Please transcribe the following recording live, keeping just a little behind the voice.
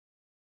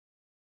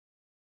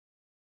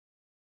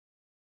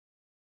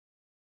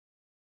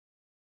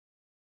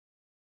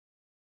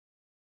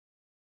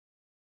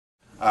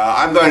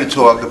I'm going to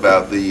talk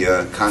about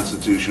the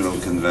Constitutional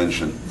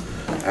Convention,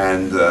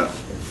 and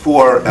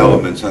four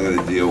elements I'm going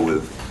to deal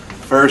with.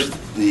 First,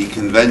 the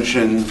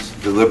convention's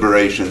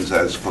deliberations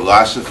as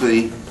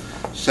philosophy.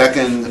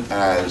 Second,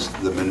 as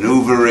the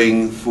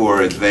maneuvering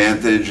for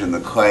advantage and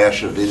the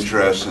clash of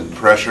interests and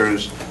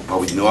pressures,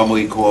 what we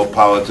normally call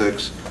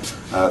politics.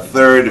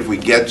 Third, if we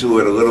get to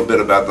it, a little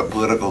bit about the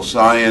political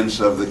science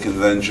of the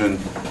convention.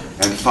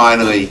 And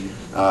finally,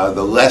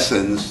 the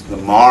lessons, the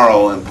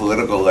moral and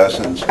political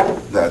lessons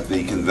that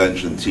the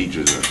convention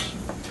teaches us.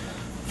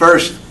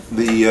 First,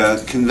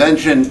 the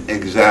convention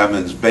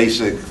examines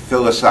basic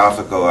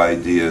philosophical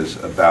ideas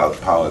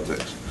about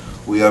politics.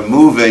 We are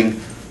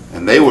moving,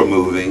 and they were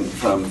moving,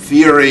 from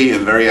theory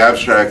and very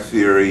abstract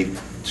theory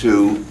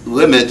to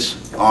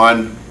limits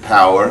on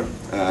power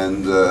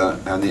and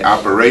the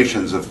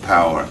operations of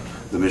power,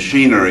 the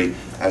machinery,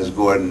 as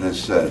Gordon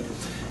has said.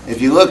 If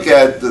you look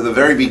at the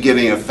very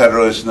beginning of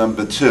Federalist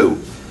Number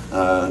 2,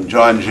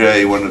 John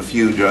Jay, one of the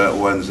few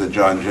ones that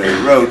John Jay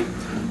wrote,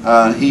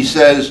 he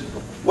says,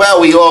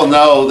 well, we all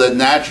know that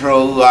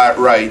natural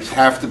rights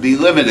have to be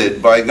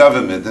limited by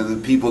government and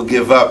that people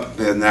give up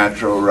their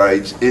natural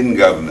rights in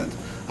government.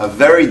 A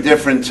very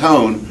different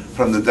tone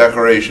from the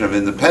Declaration of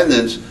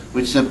Independence,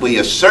 which simply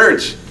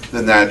asserts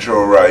the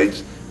natural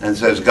rights and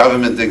says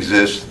government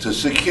exists to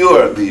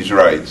secure these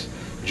rights.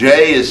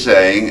 Jay is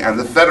saying, and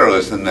the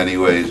Federalist in many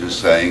ways is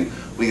saying,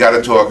 we got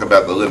to talk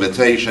about the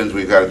limitations,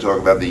 we've got to talk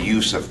about the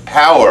use of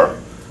power,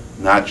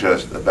 not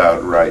just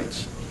about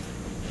rights.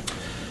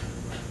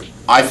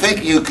 I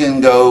think you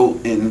can go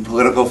in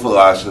political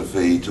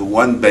philosophy to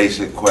one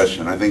basic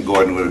question. I think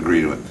Gordon would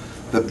agree to it.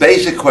 The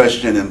basic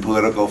question in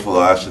political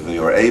philosophy,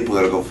 or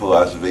apolitical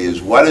philosophy,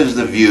 is what is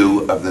the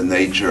view of the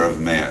nature of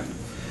man?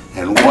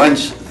 And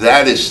once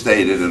that is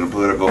stated in a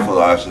political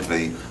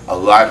philosophy, a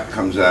lot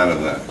comes out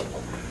of that.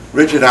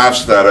 Richard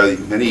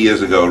Hofstadter, many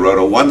years ago, wrote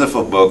a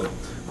wonderful book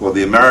called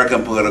The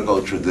American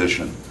Political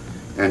Tradition.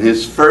 And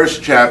his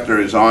first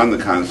chapter is on the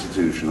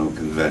Constitutional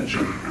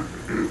Convention.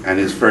 And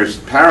his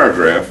first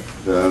paragraph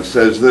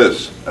says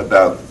this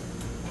about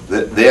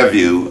their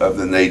view of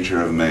the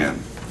nature of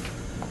man.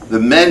 The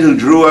men who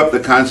drew up the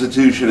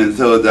Constitution in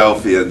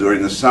Philadelphia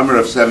during the summer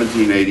of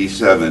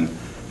 1787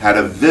 had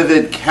a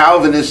vivid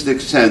Calvinistic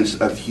sense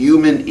of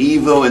human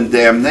evil and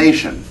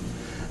damnation,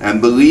 and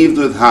believed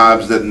with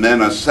Hobbes that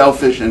men are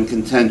selfish and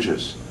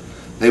contentious.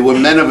 They were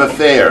men of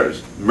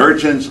affairs,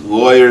 merchants,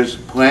 lawyers,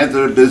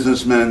 planter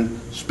businessmen,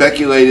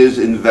 speculators,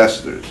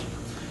 investors.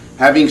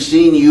 Having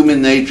seen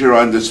human nature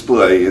on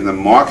display in the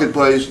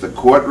marketplace, the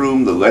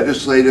courtroom, the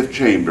legislative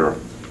chamber,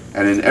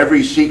 and in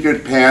every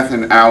secret path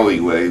and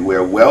alleyway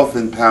where wealth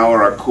and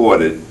power are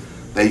courted,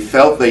 they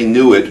felt they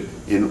knew it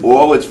in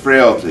all its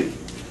frailty.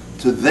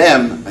 To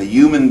them, a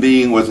human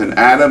being was an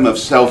atom of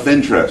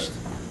self-interest.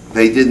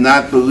 They did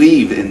not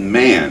believe in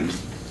man,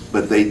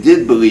 but they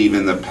did believe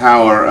in the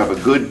power of a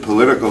good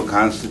political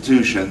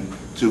constitution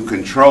to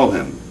control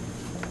him.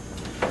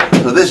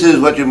 So this is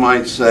what you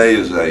might say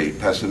is a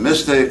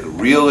pessimistic,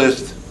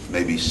 realist,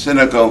 maybe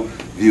cynical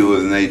view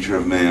of the nature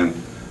of man,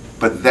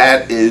 but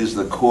that is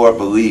the core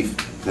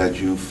belief that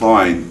you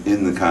find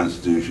in the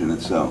Constitution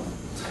itself.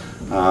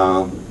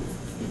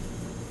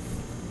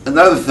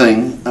 Another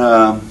thing,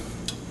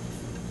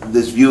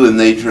 this view of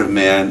the nature of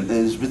man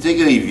is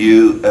particularly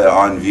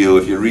on view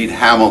if you read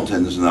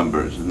Hamilton's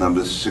numbers,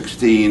 number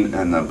 16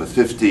 and number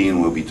 15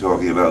 we'll be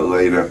talking about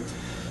later.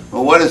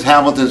 Well, what does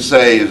Hamilton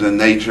say is the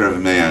nature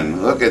of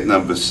man? Look at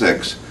number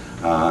 6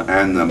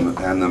 and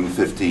number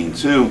 15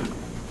 too,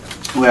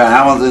 where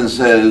Hamilton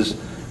says,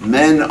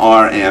 men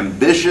are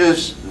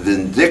ambitious,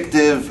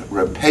 vindictive,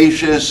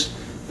 rapacious,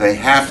 they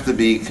have to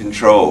be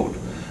controlled.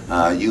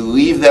 You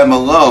leave them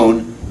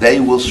alone, they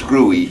will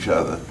screw each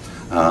other,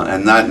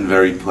 and not in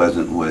very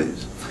pleasant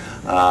ways.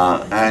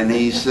 And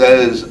he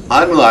says,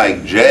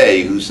 unlike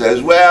Jay, who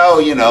says,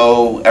 well, you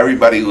know,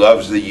 everybody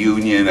loves the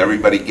Union,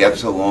 everybody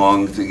gets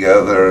along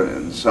together,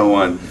 and so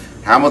on,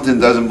 Hamilton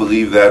doesn't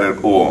believe that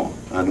at all.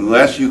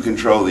 Unless you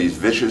control these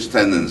vicious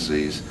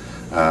tendencies,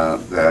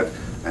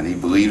 and he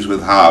believes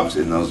with Hobbes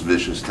in those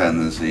vicious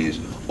tendencies,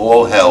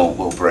 all hell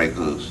will break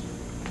loose.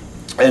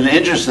 And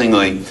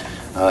interestingly,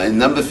 in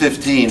number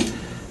 15,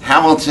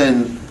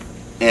 Hamilton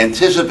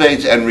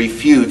anticipates and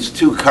refutes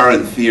two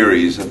current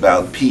theories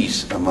about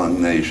peace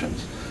among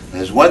nations.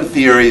 There's one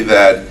theory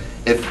that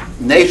if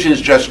nations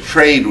just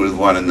trade with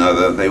one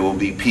another, they will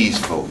be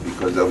peaceful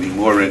because they'll be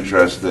more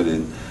interested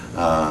in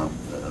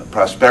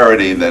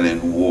prosperity than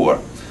in war.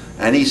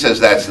 And he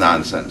says that's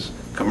nonsense.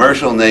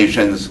 Commercial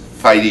nations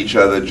fight each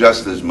other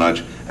just as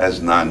much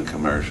as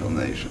non-commercial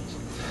nations.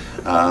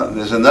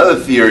 There's another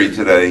theory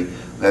today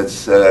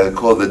that's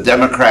called the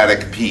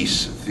democratic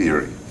peace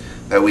theory,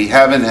 that we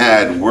haven't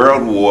had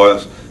world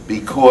wars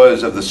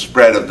because of the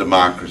spread of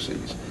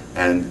democracies.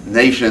 And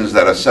nations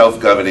that are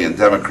self-governing and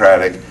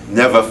democratic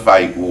never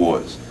fight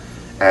wars.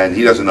 And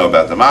he doesn't know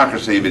about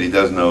democracy, but he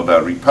does know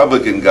about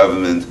Republican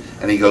government,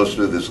 and he goes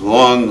through this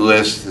long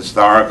list,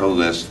 historical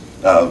list,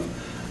 of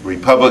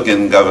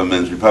Republican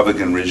governments,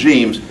 Republican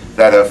regimes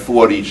that have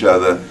fought each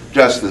other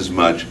just as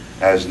much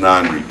as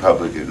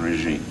non-republican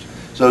regimes.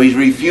 So he's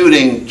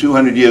refuting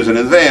 200 years in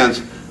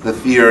advance the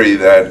theory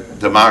that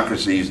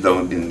democracies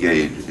don't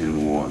engage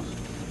in wars.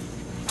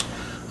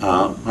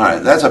 All right,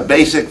 that's a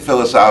basic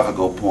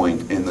philosophical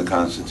point in the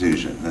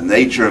Constitution, the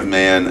nature of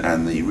man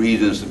and the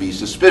reasons to be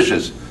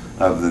suspicious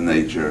of the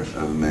nature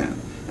of man.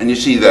 And you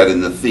see that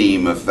in the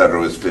theme of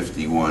Federalist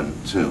 51,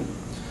 too.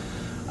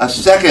 A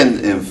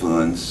second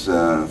influence,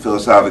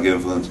 philosophic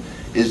influence,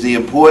 is the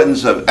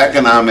importance of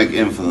economic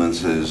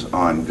influences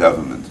on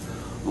government.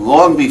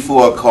 Long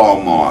before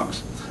Karl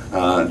Marx,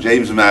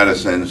 James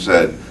Madison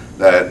said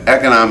that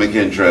economic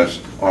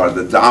interests are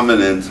the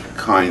dominant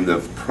kind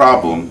of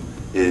problem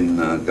in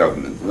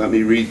government. Let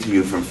me read to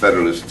you from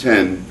Federalist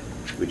 10,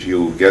 which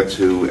you'll get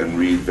to and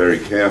read very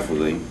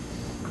carefully.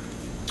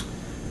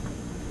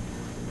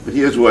 But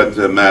here's what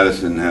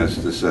Madison has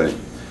to say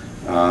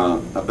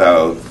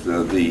about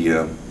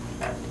the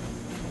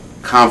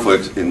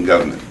conflicts in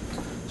government.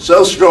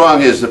 So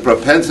strong is the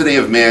propensity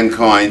of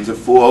mankind to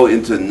fall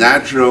into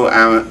natural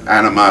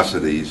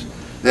animosities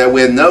that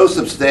where no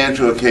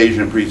substantial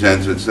occasion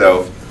presents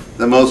itself,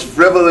 the most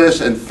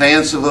frivolous and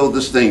fanciful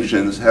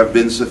distinctions have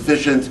been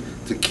sufficient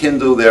to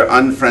kindle their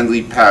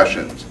unfriendly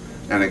passions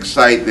and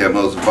excite their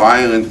most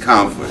violent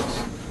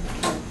conflicts.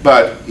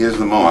 But, here's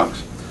the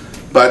Marx,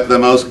 but the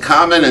most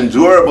common and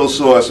durable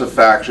source of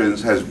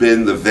factions has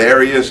been the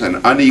various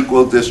and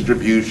unequal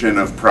distribution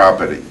of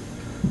property.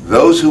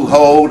 Those who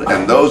hold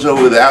and those who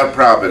are without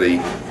property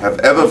have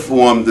ever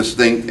formed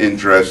distinct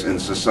interests in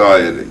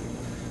society.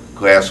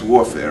 Class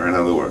warfare, in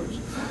other words.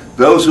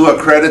 Those who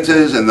are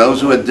creditors and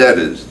those who are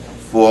debtors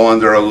fall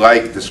under a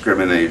like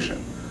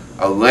discrimination.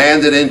 A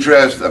landed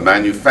interest, a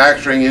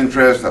manufacturing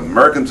interest, a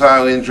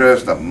mercantile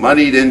interest, a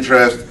moneyed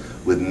interest,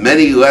 with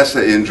many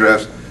lesser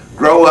interests,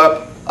 grow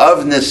up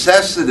of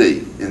necessity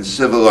in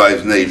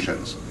civilized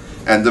nations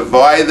and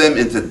divide them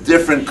into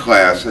different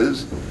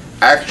classes,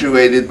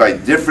 actuated by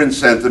different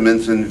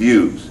sentiments and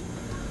views.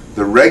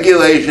 The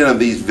regulation of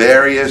these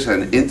various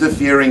and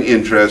interfering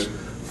interests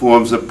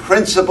forms a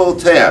principal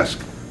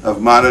task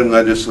of modern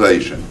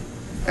legislation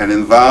and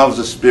involves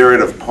a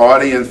spirit of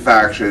party and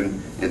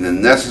faction in the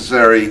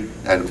necessary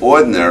and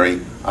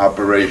ordinary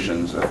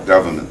operations of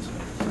government.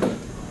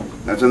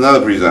 That's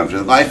another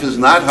presumption. Life is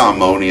not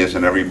harmonious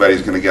and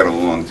everybody's going to get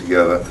along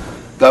together.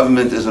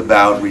 Government is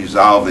about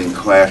resolving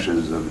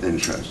clashes of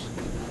interest.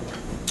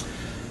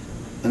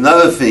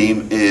 Another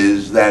theme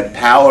is that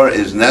power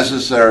is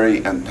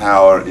necessary and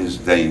power is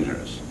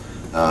dangerous.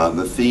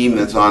 The theme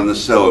that's on the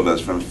syllabus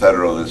from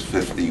Federalist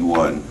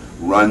 51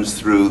 runs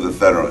through the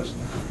Federalist.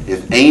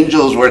 If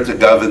angels were to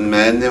govern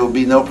men, there would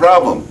be no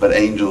problem, but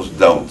angels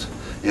don't.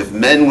 If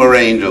men were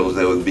angels,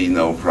 there would be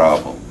no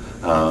problem.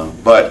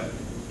 But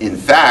in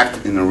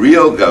fact, in a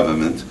real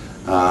government,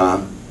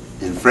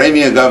 in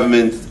framing a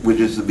government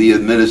which is to be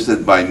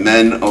administered by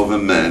men over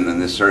men,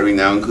 and this certainly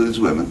now includes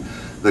women,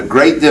 the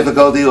great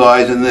difficulty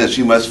lies in this.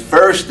 You must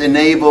first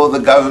enable the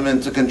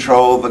government to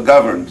control the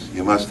governed.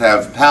 You must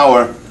have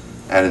power,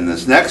 and in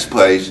this next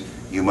place,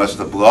 you must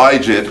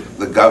oblige it,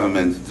 the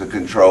government, to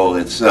control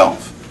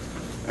itself.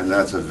 And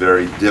that's a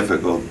very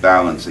difficult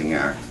balancing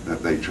act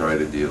that they try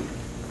to do.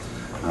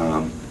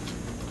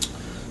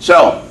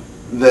 So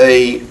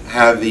they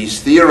have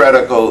these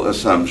theoretical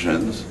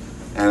assumptions,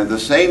 and at the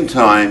same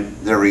time,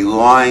 they're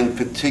relying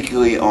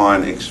particularly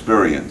on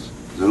experience.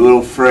 There's a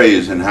little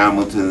phrase in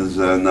Hamilton's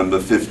number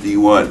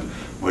 51,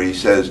 where he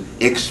says,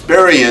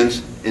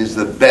 experience is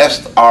the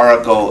best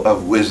oracle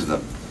of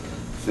wisdom.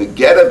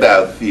 Forget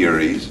about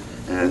theories,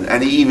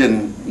 and he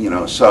even,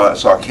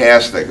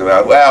 sarcastic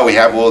about, well, we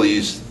have all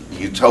these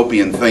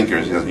utopian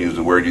thinkers. He doesn't use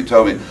the word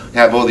utopian. We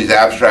have all these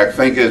abstract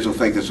thinkers who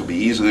think this will be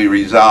easily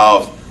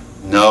resolved.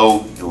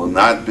 No, it will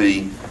not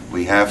be.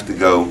 We have to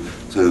go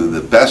to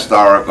the best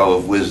oracle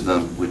of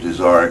wisdom, which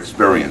is our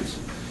experience.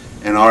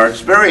 And our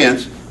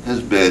experience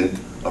has been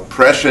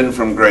oppression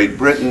from Great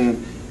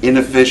Britain,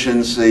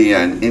 inefficiency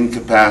and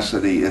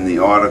incapacity in the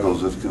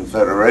Articles of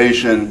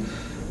Confederation,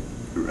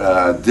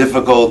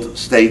 difficult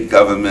state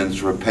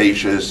governments,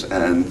 rapacious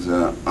and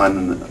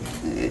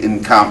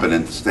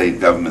incompetent state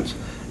governments.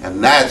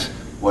 And that's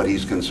what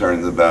he's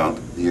concerned about,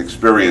 the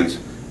experience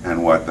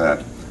and what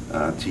that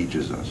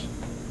teaches us.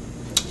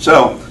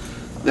 So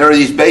there are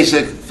these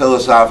basic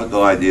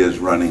philosophical ideas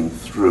running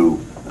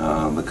through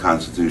the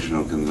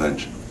Constitutional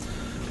Convention.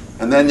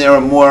 And then there are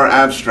more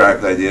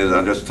abstract ideas.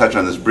 I'll just touch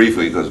on this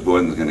briefly because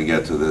Gordon's going to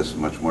get to this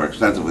much more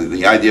extensively.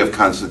 The idea of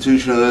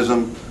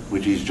constitutionalism,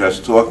 which he's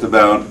just talked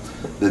about,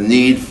 the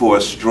need for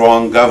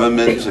strong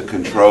government to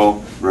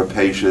control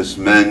rapacious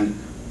men,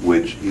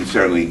 which he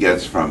certainly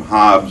gets from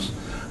Hobbes.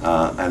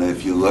 And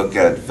if you look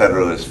at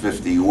Federalist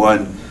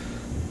 51,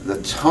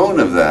 the tone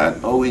of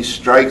that always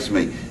strikes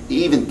me.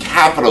 He even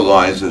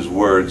capitalizes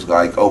words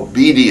like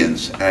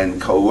obedience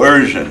and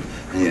coercion.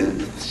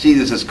 You see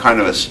this as kind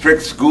of a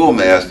strict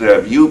schoolmaster.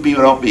 If you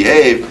people don't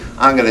behave,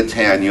 I'm going to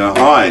tan your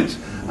hides.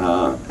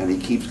 And he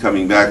keeps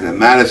coming back to that.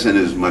 Madison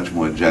is much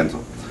more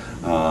gentle.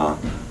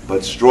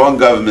 But strong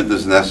government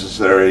is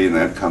necessary, and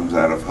that comes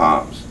out of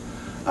Hobbes.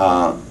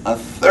 A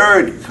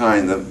third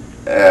kind of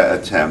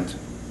attempt,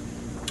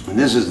 and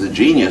this is the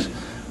genius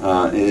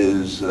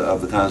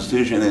of the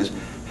Constitution, is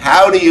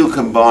how do you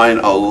combine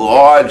a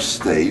large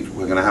state,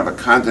 we're going to have a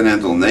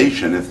continental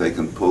nation if they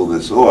can pull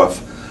this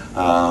off,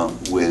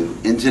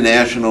 with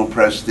international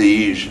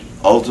prestige,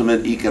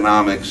 ultimate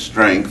economic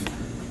strength,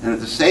 and at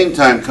the same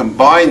time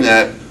combine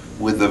that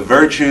with the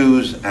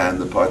virtues and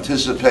the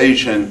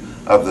participation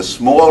of the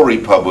small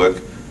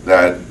republic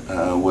that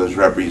was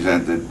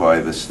represented by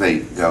the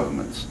state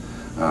governments.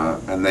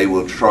 And they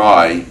will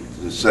try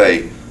to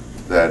say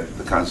that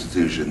the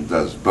Constitution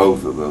does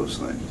both of those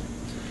things.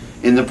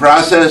 In the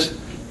process,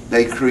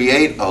 they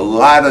create a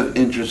lot of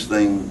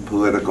interesting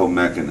political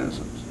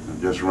mechanisms. I'll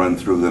just run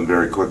through them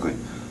very quickly.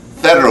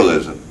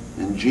 Federalism,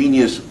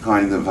 ingenious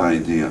kind of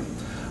idea.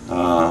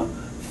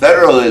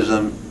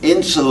 Federalism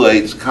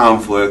insulates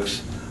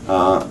conflicts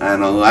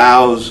and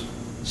allows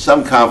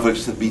some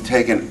conflicts to be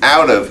taken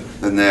out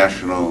of the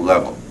national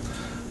level.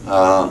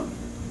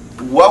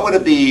 What would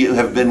it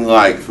have been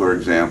like, for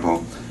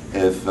example,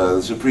 if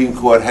the Supreme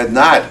Court had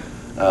not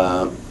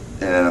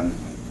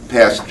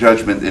passed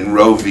judgment in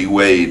Roe v.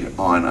 Wade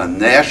on a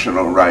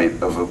national right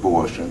of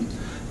abortion,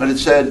 but it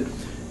said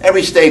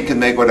every state can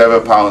make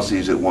whatever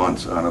policies it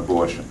wants on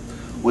abortion?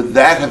 Would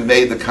that have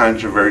made the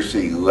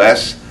controversy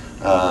less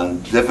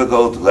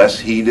difficult, less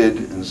heated,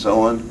 and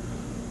so on?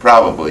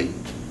 Probably,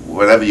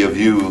 whatever your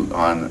view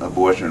on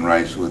abortion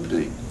rights would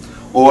be.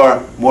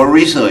 Or, more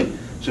recently,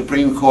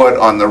 Supreme Court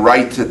on the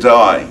right to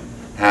die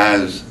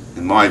has,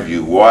 in my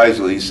view,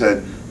 wisely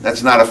said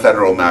that's not a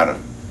federal matter.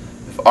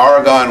 If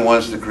Oregon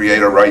wants to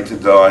create a right to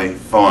die,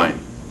 fine.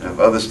 If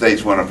other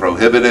states want to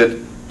prohibit it,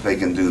 they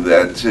can do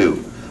that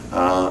too.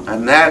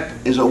 And that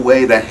is a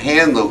way to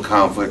handle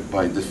conflict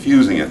by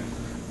diffusing it.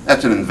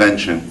 That's an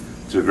invention,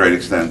 to a great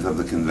extent, of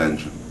the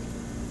convention.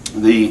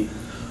 The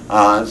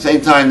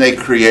same time they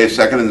create,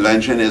 second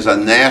invention is a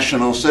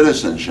national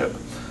citizenship,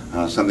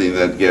 something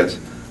that gets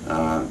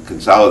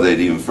consolidated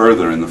even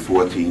further in the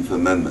 14th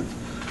Amendment.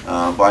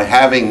 By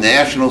having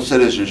national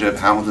citizenship,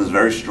 Hamilton's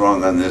very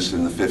strong on this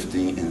in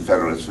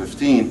Federalist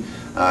 15,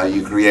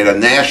 you create a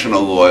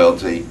national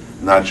loyalty,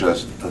 not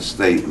just a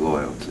state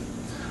loyalty.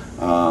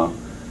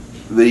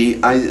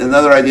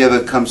 Another idea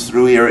that comes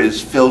through here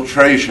is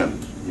filtration.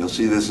 You'll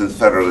see this in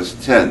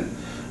Federalist 10.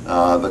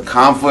 The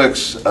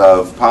conflicts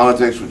of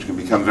politics, which can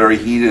become very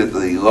heated at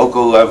the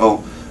local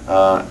level,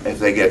 if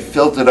they get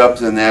filtered up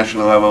to the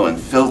national level and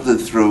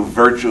filtered through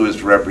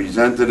virtuous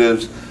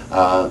representatives,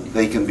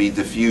 they can be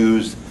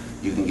diffused.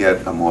 You can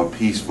get a more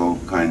peaceful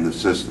kind of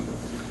system.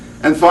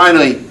 And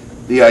finally,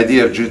 the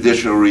idea of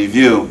judicial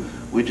review,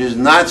 which is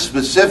not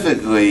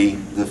specifically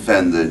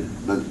defended,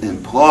 but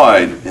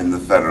implied in the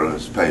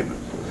Federalist Papers.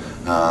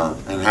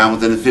 And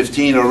Hamilton in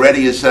 15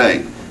 already is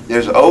saying,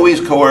 there's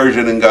always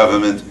coercion in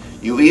government.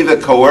 You either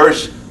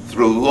coerce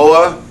through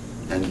law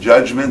and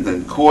judgment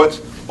and courts,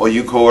 or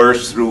you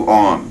coerce through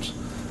arms.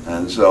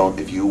 And so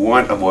if you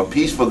want a more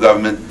peaceful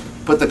government,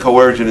 put the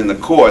coercion in the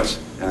courts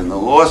and in the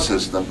law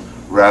system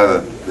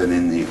rather than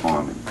in the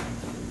army.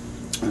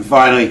 And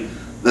finally,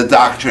 the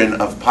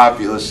doctrine of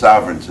popular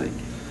sovereignty.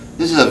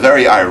 This is a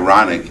very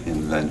ironic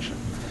invention,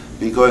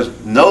 because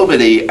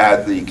nobody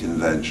at the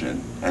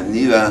convention, and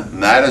neither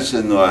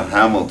Madison nor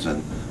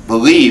Hamilton,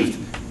 believed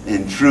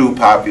in true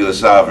popular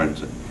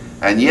sovereignty.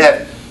 And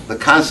yet, the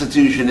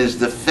Constitution is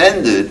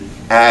defended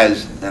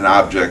as an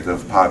object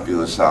of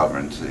popular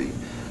sovereignty.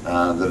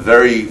 The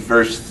very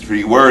first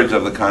three words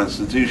of the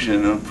Constitution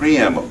in the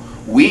preamble: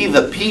 we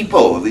the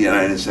people of the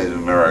United States of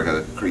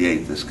America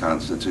create this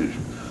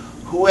Constitution.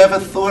 Who ever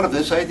thought of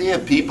this idea?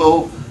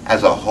 People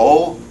as a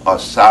whole are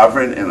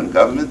sovereign in a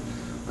government,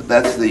 but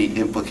that's the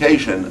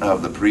implication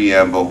of the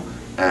preamble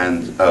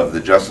and of the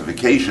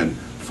justification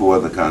for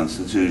the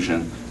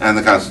Constitution and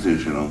the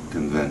Constitutional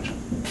Convention.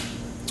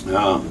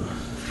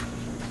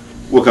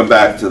 We'll come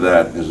back to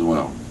that as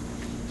well.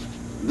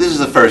 This is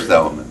the first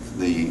element,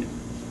 the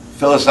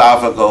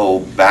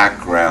philosophical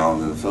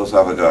background and the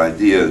philosophical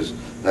ideas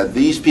that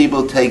these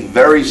people take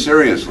very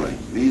seriously.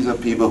 These are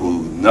people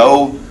who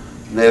know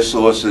their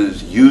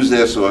sources, use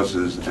their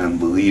sources, and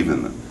believe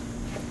in them.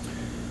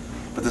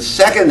 But the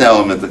second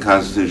element of the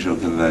Constitutional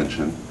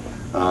Convention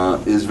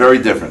is very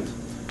different,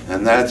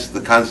 and that's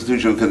the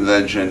Constitutional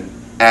Convention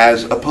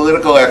as a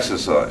political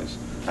exercise,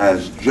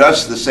 as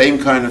just the same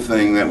kind of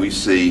thing that we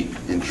see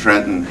in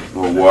Trenton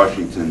or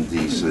Washington,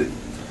 D.C.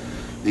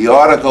 The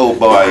article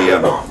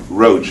by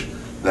Roach,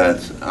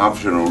 that's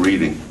optional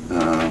reading,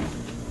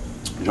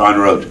 John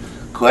Roach,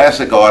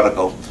 classic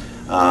article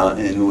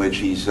in which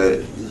he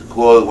said,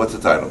 what's the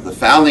title? The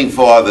Founding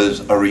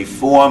Fathers, a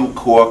Reform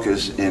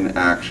Caucus in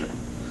Action.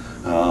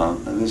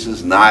 And this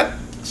is not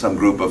some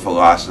group of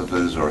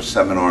philosophers or a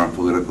seminar on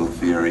political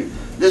theory.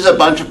 This is a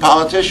bunch of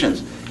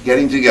politicians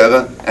getting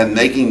together and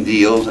making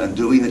deals and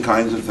doing the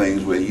kinds of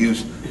things we're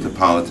used to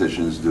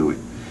politicians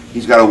doing.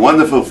 He's got a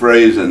wonderful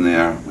phrase in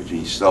there, which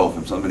he stole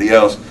from somebody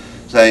else,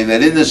 saying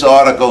that in this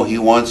article he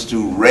wants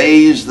to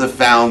raise the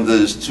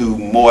founders to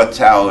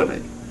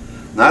mortality,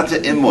 not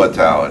to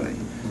immortality.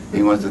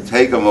 He wants to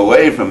take them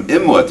away from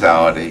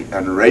immortality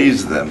and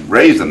raise them,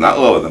 not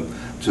lower them,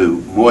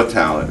 to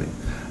mortality.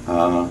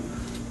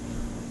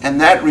 And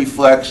that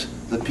reflects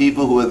the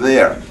people who were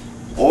there.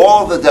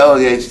 All the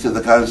delegates to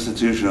the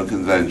Constitutional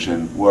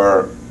Convention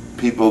were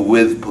people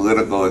with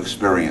political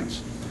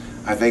experience.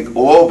 I think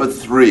all but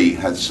 3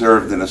 had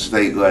served in a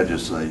state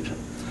legislature.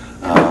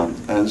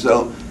 And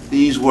so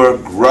these were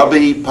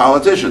grubby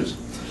politicians.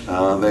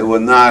 They were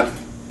not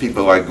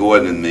people like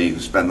Gordon and me who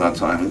spend our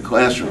time in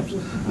classrooms.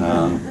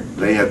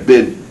 They had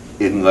been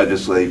in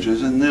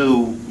legislatures and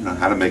knew,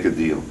 how to make a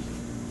deal.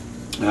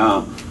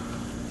 Now,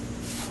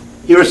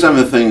 here are some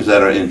of the things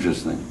that are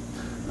interesting.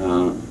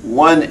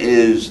 One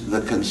is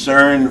the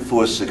concern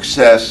for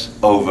success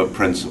over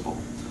principle.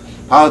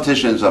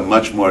 Politicians are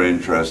much more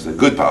interested,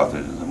 good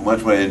politicians are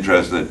much more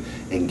interested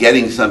in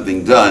getting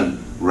something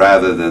done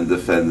rather than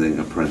defending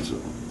a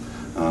principle.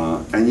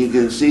 And you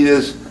can see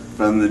this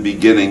from the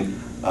beginning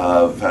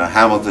of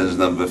Hamilton's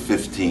number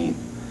 15.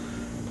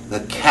 The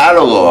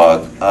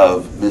catalog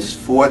of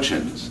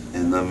misfortunes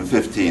in number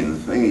 15, the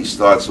thing he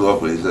starts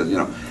off with, he says,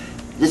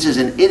 this is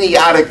an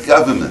idiotic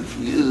government.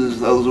 He uses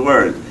those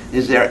words.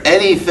 Is there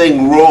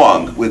anything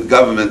wrong with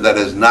government that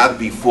has not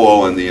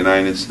befallen the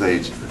United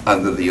States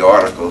under the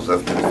Articles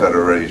of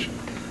Confederation?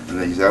 And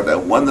then he's got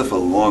that wonderful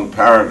long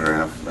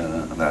paragraph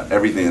about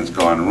everything that's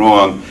gone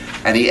wrong.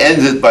 And he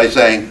ends it by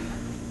saying,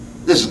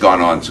 this has gone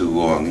on too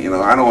long.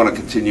 I don't want to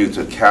continue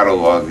to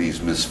catalog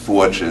these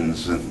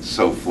misfortunes and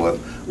so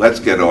forth. Let's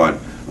get on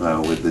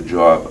with the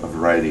job of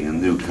writing a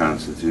new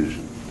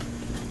Constitution.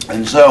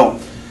 And so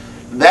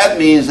that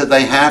means that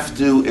they have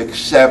to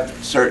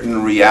accept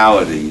certain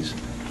realities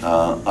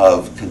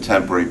of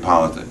contemporary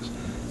politics.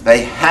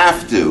 They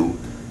have to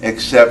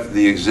accept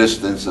the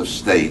existence of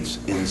states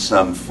in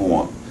some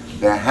form.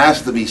 There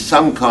has to be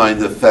some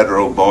kind of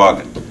federal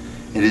bargain.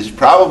 It is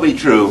probably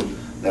true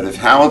that if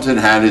Hamilton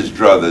had his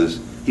druthers,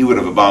 he would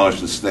have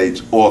abolished the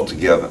states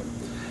altogether.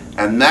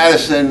 And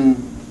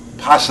Madison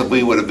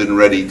possibly would have been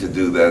ready to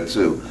do that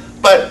too.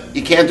 But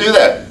you can't do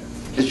that.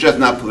 It's just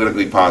not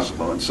politically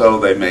possible. And so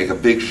they make a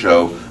big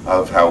show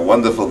of how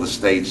wonderful the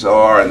states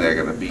are and they're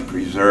going to be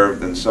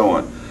preserved and so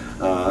on.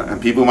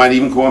 And people might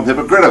even call them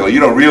hypocritical. You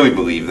don't really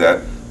believe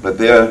that, but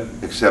they're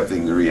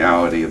accepting the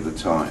reality of the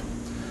time.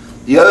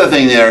 The other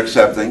thing they're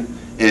accepting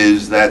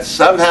is that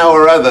somehow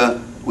or other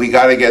we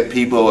got to get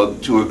people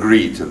to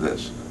agree to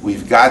this.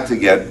 We've got to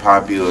get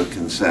popular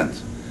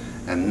consent.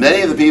 And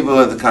many of the people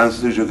at the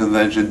Constitutional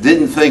Convention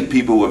didn't think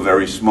people were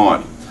very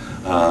smart,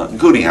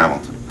 including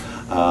Hamilton.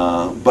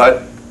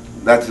 But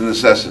that's a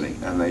necessity,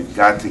 and they've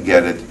got to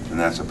get it, and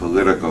that's a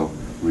political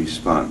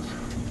response.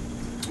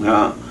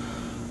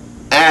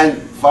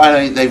 And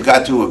finally, they've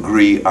got to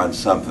agree on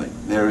something.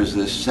 There is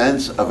this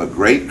sense of a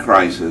great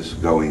crisis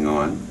going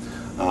on,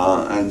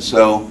 and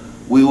so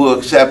we will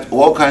accept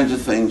all kinds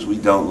of things we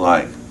don't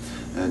like.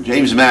 And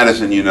James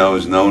Madison,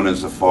 is known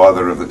as the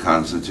father of the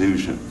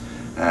Constitution,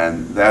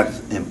 and that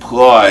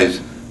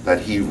implies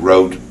that he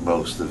wrote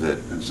most of it,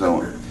 and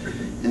so on.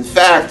 In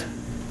fact,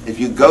 if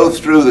you go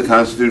through the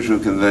Constitutional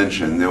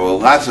Convention, there were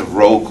lots of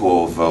roll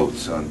call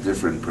votes on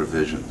different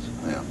provisions.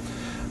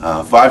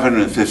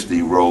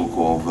 550 roll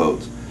call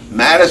votes.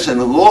 Madison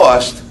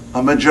lost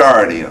a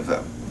majority of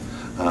them.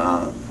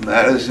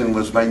 Madison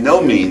was by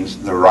no means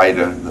the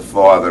writer, the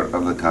father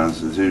of the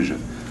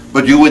Constitution.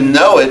 But you would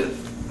know it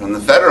from the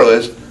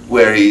Federalist,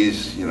 where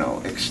he's,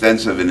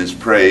 extensive in his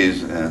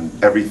praise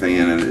and everything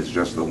in it is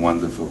just a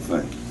wonderful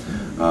thing.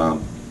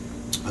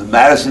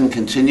 Madison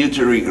continued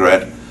to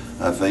regret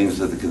things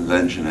that the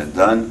convention had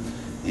done.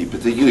 He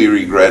particularly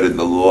regretted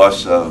the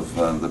loss of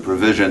the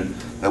provision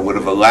that would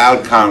have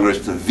allowed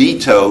Congress to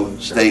veto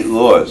state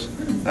laws.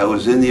 That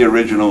was in the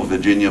original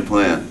Virginia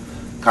plan.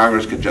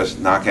 Congress could just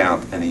knock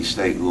out any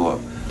state law.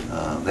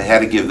 They had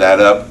to give that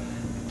up.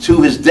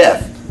 To his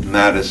death,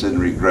 Madison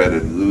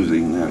regretted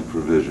losing that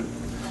provision.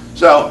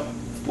 So,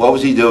 what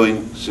was he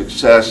doing?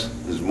 Success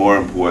is more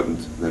important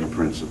than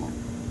principle.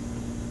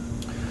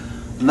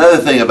 Another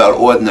thing about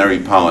ordinary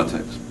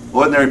politics.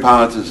 Ordinary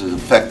politics is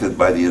affected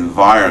by the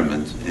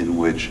environment in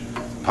which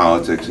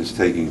politics is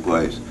taking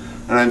place.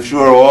 And I'm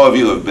sure all of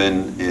you have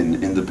been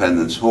in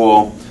Independence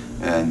Hall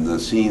and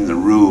seen the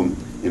room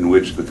in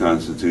which the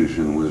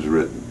Constitution was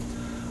written.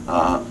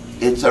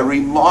 It's a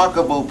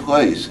remarkable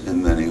place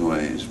in many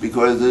ways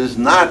because it is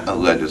not a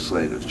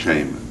legislative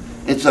chamber.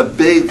 It's a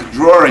big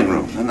drawing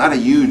room, and not a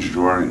huge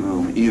drawing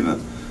room either.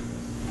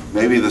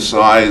 Maybe the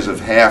size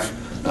of half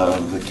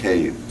of the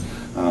cave.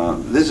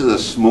 This is a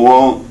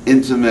small,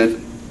 intimate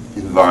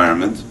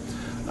environment.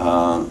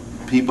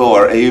 People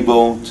are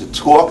able to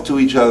talk to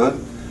each other.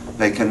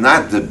 They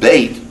cannot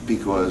debate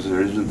because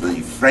there isn't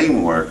the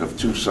framework of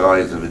two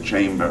sides of a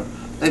chamber.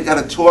 They've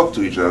got to talk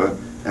to each other,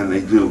 and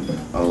they do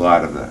a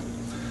lot of that.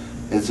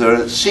 It's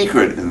a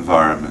secret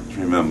environment,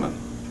 remember.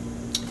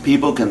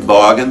 People can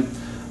bargain.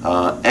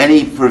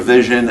 Any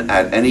provision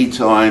at any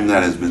time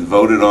that has been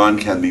voted on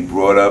can be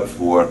brought up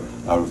for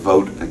a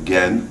vote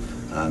again.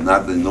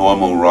 Not the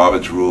normal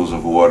Robert's Rules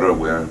of Order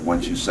where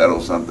once you settle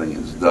something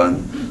it's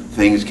done.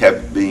 Things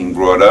kept being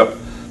brought up.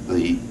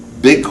 The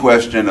big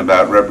question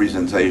about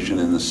representation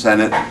in the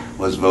Senate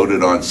was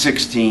voted on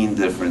 16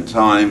 different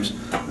times,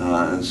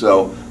 and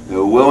so they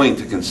were willing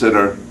to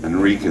consider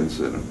and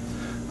reconsider.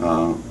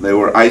 They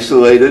were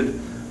isolated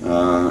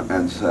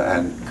and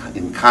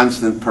in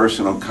constant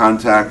personal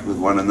contact with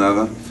one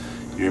another.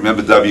 You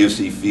remember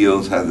W.C.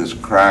 Fields had this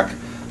crack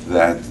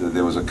that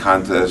there was a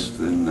contest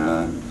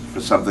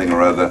for something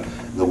or other.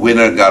 The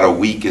winner got a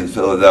week in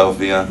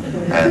Philadelphia,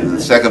 and the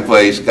second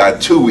place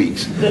got 2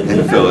 weeks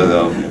in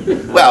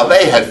Philadelphia. Well,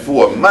 they had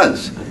 4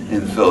 months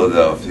in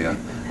Philadelphia,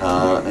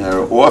 and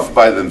they're off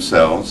by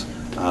themselves.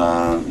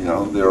 You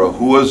know, there are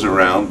whores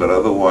around, but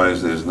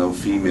otherwise there's no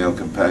female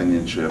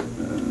companionship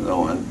and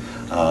so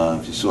on.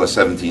 If you saw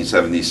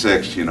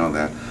 1776, you know,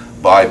 that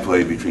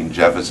byplay between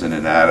Jefferson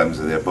and Adams,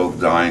 and they're both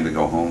dying to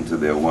go home to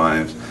their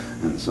wives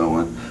and so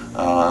on.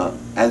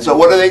 And so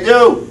what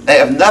do? They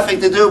have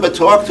nothing to do but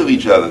talk to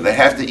each other. They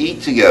have to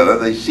eat together.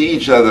 They see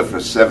each other for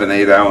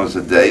 7-8 hours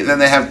a day. Then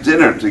they have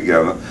dinner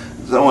together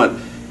and so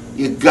on.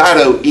 You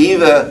got to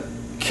either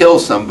kill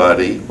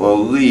somebody or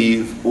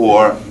leave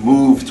or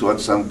move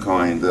towards some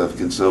kind of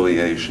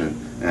conciliation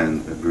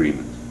and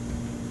agreement.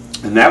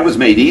 And that was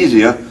made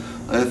easier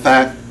by the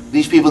fact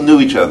these people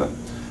knew each other.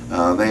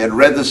 They had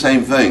read the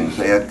same things.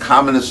 They had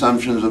common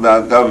assumptions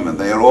about government.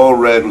 They had all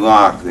read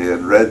Locke. They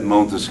had read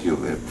Montesquieu.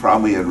 They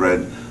probably had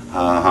read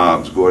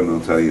Hobbes. Gordon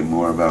will tell you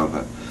more about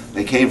that.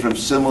 They came from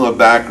similar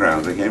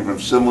backgrounds. They came from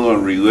similar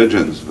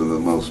religions for the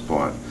most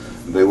part.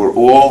 They were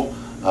all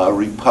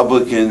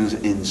Republicans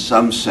in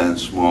some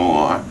sense,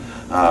 small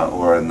r,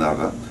 or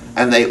another.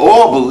 And they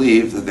all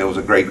believed that there was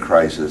a great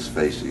crisis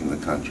facing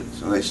the country.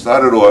 So they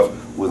started off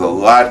with a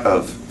lot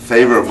of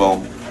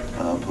favorable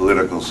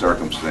political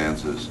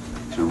circumstances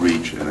to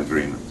reach an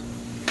agreement.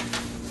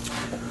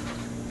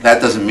 That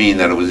doesn't mean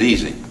that it was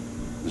easy.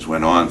 This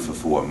went on for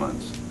 4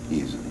 months,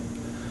 easily.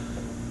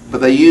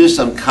 But they used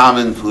some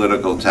common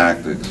political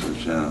tactics,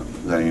 which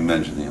let me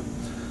mention here.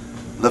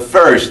 The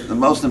first, the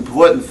most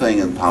important thing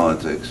in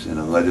politics, in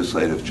a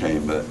legislative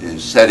chamber,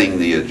 is setting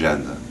the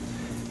agenda.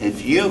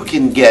 If you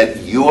can get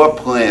your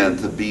plan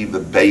to be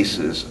the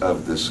basis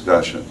of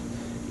discussion,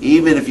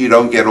 even if you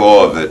don't get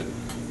all of it,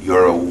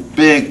 you're a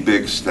big,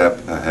 big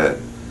step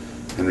ahead.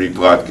 Henry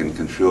Plotkin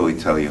can surely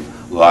tell you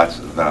lots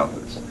about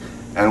this.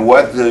 And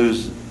what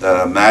does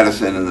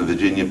Madison and the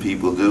Virginia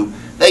people do?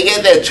 They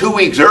get there 2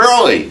 weeks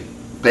early.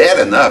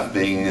 Bad enough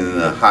being in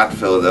a hot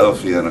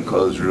Philadelphia in a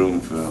closed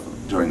room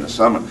during the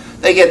summer.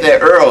 They get there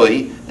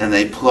early and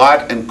they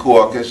plot and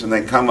caucus and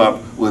they come up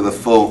with a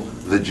full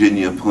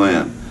Virginia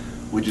plan,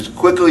 which is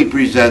quickly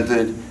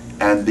presented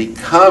and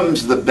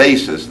becomes the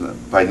basis,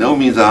 by no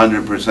means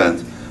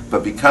 100%,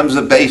 but becomes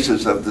the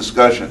basis of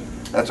discussion.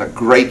 That's a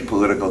great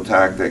political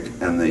tactic,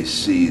 and they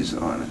seize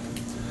on it.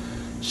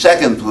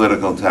 Second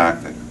political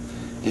tactic,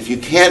 if you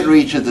can't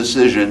reach a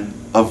decision,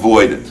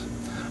 avoid it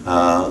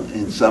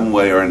in some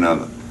way or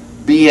another.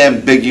 Be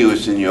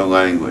ambiguous in your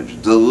language.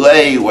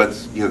 Delay what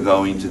you're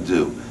going to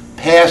do.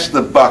 Pass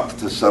the buck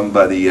to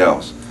somebody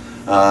else.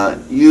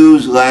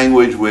 Use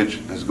language which,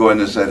 as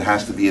Gordon said,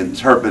 has to be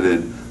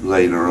interpreted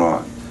later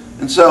on.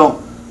 And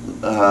so,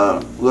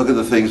 look at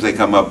the things they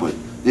come up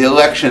with. The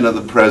election of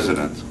the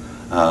president.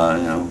 You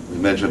know, we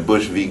mentioned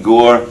Bush v.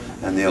 Gore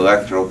and the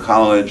Electoral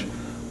College.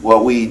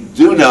 What we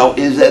do know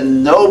is that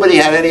nobody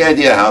had any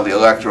idea how the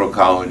Electoral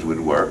College would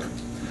work,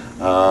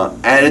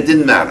 and it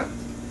didn't matter.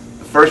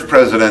 The first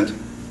president,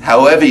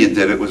 however you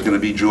did it, was going to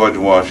be George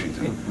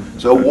Washington.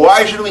 So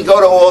why should we go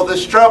to all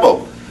this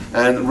trouble?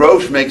 And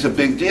Roche makes a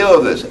big deal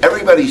of this.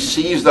 Everybody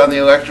seized on the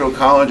Electoral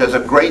College as a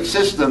great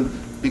system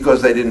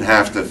because they didn't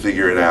have to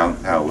figure it out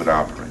how it would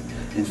operate.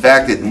 In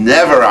fact, it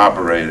never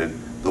operated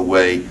the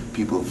way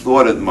people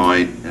thought it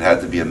might. It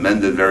had to be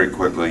amended very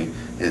quickly.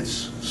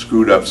 It's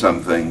screwed up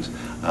some things,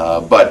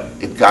 but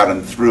it got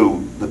them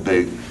through the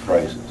big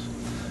crisis.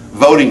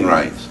 Voting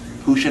rights.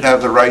 Who should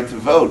have the right to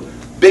vote?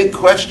 Big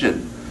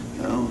question.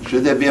 You know,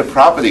 should there be a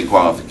property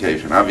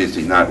qualification?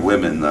 Obviously not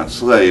women, not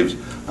slaves,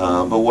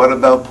 but what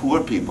about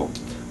poor people?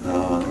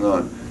 And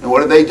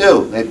what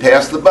do? They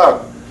pass the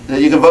buck.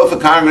 You can vote for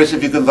Congress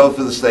if you can vote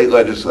for the state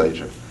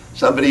legislature.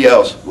 Somebody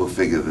else will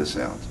figure this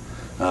out.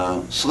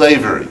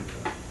 Slavery.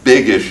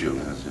 Big issue,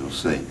 as you'll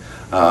see.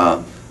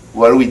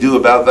 What do we do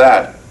about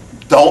that?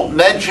 Don't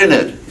mention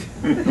it.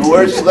 The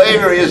word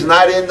slavery is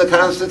not in the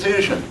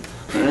Constitution.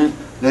 Right?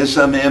 There's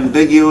some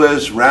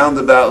ambiguous,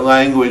 roundabout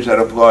language that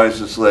applies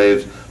to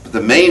slaves, but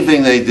the main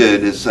thing they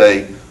did is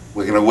say,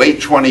 we're going to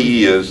wait 20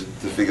 years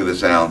to figure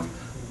this out.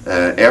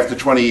 After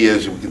 20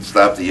 years, we can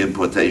stop the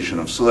importation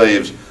of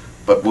slaves,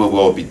 but we'll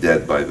all be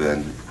dead by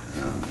then.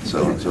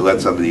 So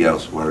let somebody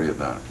else worry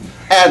about it.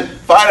 And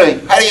finally,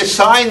 how do you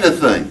sign the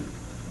thing?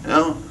 You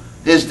know,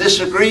 there's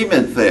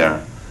disagreement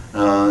there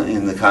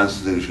in the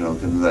Constitutional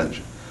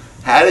Convention.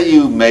 How do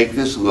you make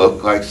this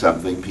look like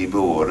something people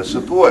ought to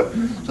support?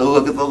 So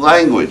look at the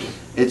language.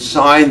 It's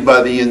signed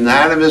by the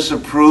unanimous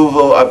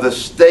approval of the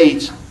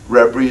states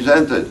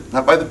represented.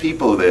 Not by the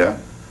people there,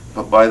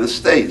 but by the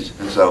states.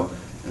 And so,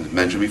 as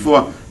mentioned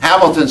before,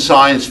 Hamilton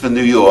signs for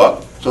New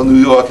York, So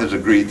New York has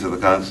agreed to the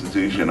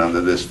Constitution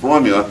under this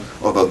formula,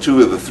 although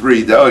 2 of the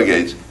 3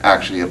 delegates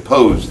actually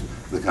opposed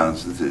the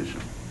Constitution.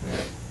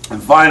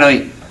 And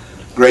finally,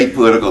 great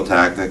political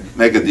tactic,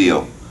 make a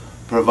deal.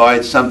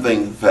 Provide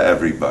something for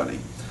everybody.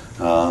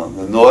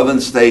 The northern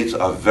states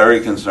are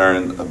very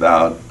concerned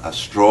about a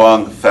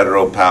strong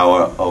federal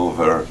power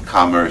over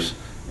commerce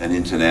and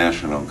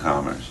international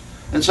commerce.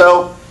 And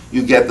so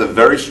you get the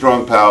very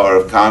strong power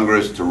of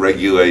Congress to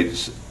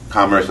regulate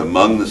commerce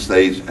among the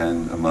states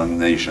and among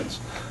nations,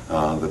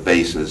 the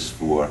basis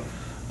for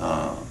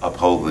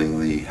upholding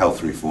the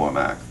Health Reform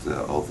Act,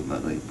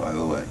 ultimately, by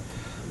the way.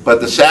 But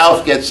the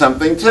South gets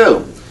something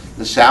too.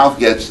 The South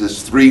gets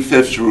this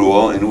 3/5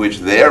 rule in which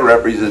their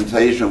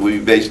representation will be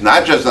based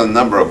not just on the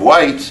number of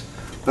whites,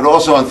 but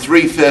also on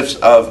 3/5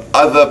 of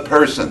other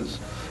persons.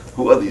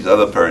 Who are these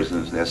other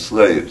persons? They're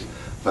slaves.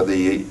 But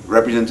the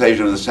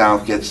representation of the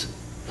South gets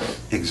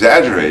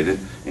exaggerated,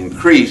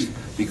 increased,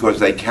 because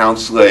they count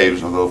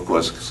slaves, although of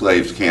course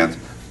slaves can't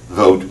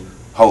vote,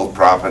 hold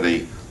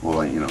property,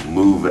 or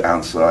move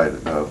outside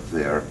of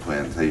their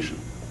plantation.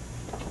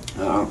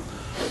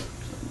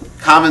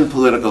 Common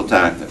political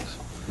tactics.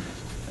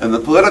 And the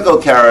political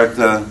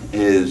character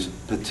is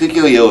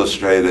particularly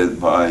illustrated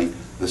by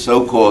the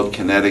so-called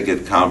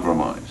Connecticut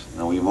Compromise.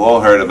 Now we've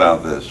all heard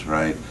about this,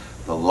 right?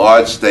 The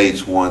large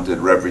states wanted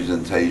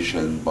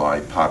representation by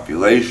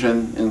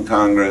population in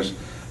Congress,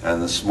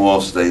 and the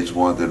small states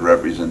wanted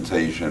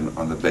representation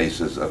on the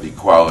basis of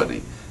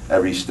equality.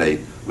 Every state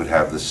would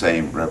have the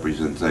same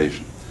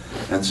representation.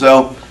 And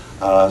so,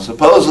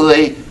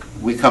 supposedly,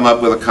 we come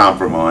up with a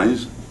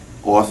compromise,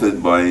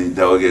 authored by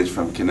delegates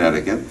from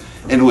Connecticut,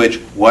 in which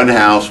one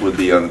house would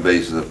be on the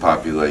basis of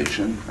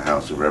population, the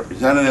House of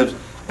Representatives,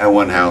 and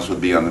one house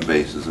would be on the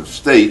basis of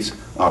states,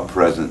 our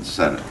present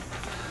Senate.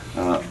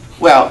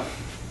 Well,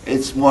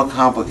 it's more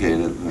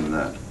complicated than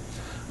that.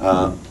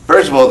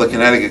 First of all, the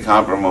Connecticut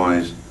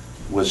Compromise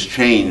was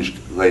changed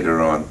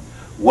later on.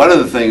 One of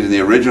the things in the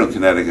original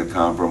Connecticut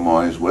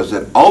Compromise was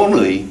that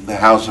only the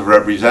House of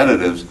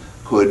Representatives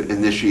could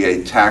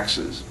initiate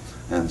taxes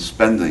and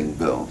spending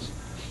bills,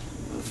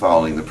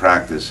 following the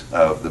practice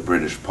of the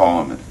British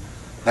Parliament.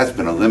 That's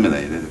been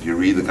eliminated. If you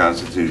read the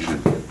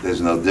Constitution,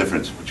 there's no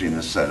difference between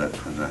the Senate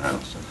and the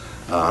House.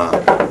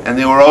 And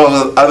there were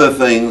also other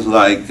things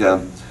like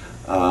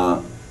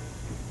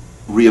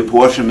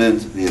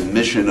reapportionment, the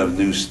admission of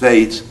new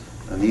states,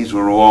 and these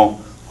were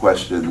all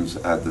questions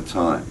at the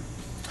time.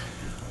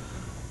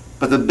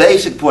 But the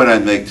basic point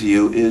I'd make to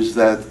you is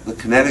that the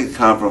Connecticut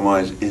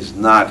Compromise is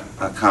not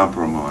a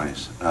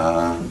compromise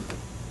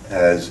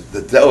as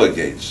the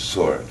delegates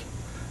saw it.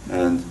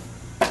 And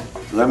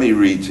let me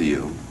read to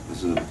you.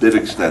 This is a bit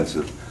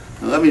extensive.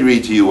 Let me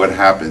read to you what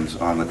happens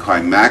on the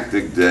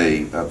climactic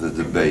day of the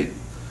debate,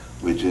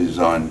 which is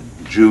on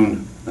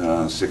June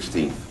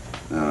 16th.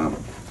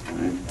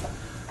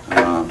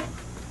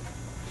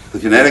 The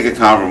Connecticut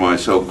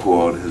Compromise,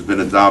 so-called, has been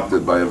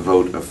adopted by a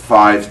vote of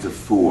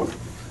 5-4,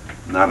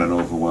 not an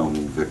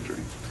overwhelming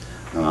victory.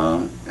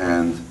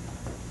 And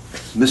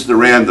Mr.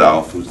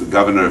 Randolph, who's the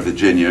governor of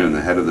Virginia and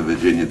the head of the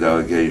Virginia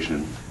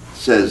delegation,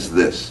 says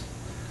this: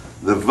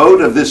 "The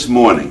vote of this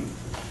morning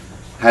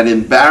had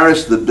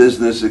embarrassed the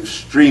business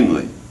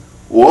extremely.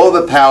 All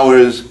the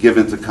powers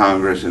given to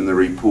Congress in the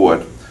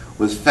report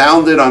was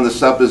founded on the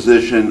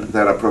supposition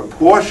that a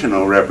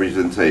proportional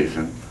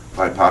representation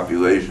by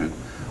population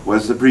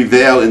was to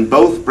prevail in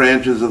both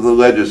branches of the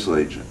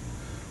legislature.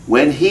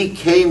 When he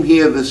came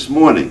here this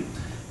morning,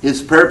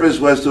 his purpose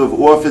was to have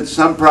offered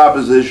some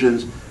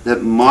propositions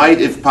that might,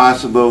 if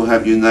possible,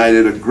 have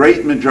united a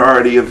great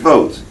majority of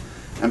votes,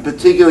 and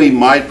particularly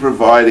might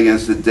provide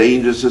against the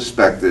danger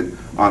suspected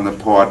on the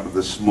part of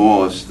the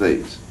smaller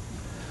states.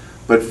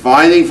 But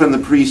finding from the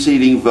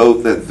preceding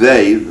vote that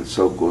they, the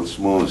so-called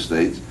smaller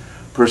states,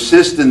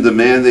 persist in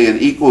demanding an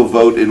equal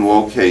vote in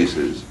all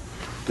cases,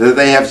 that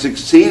they have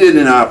succeeded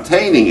in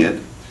obtaining it,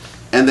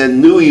 and that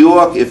New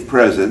York, if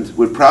present,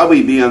 would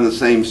probably be on the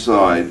same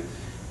side,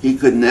 he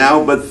could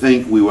now but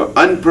think we were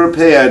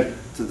unprepared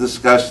to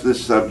discuss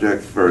this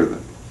subject further.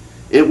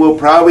 It will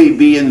probably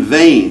be in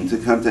vain to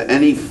come to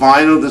any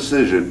final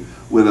decision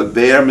with a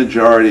bare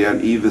majority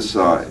on either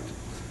side."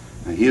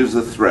 Now here's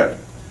the threat.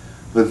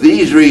 "For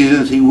these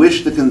reasons, he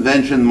wished the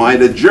convention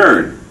might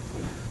adjourn,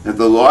 that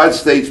the large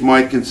states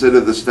might consider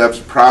the steps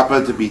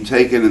proper to be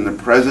taken in the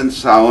present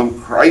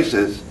solemn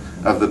crisis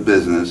of the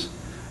business,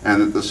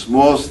 and that the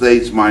small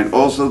states might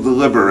also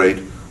deliberate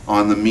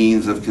on the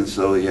means of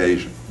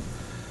conciliation."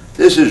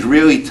 This is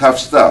really tough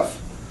stuff.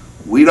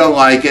 We don't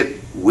like it.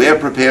 We're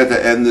prepared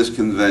to end this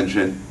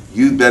convention.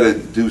 You better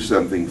do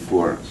something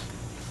for us.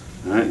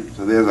 All right?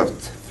 So there's a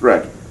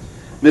threat.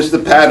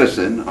 Mr.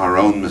 Patterson, our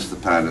own Mr.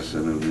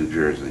 Patterson of New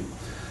Jersey,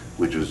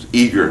 which was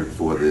eager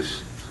for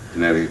this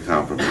Connecticut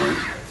Compromise,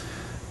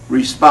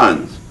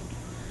 responds.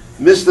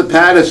 Mr.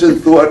 Patterson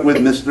thought with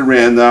Mr.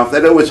 Randolph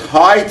that it was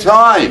high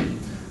time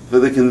for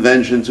the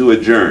convention to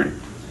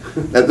adjourn,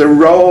 that the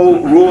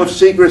rule of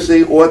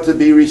secrecy ought to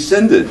be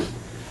rescinded,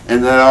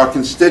 and that our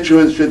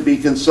constituents should be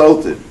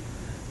consulted.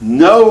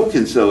 No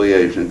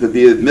conciliation could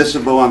be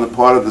admissible on the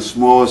part of the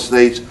smaller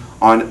states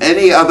on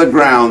any other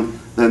ground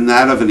than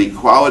that of an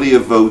equality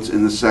of votes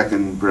in the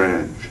second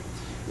branch.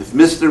 If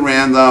Mr.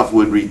 Randolph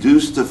would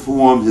reduce to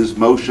form his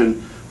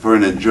motion for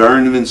an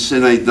adjournment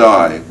sine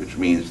die, which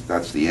means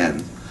that's the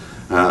end,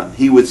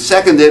 he would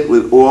second it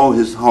with all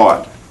his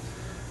heart.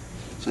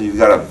 So you've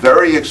got a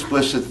very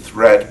explicit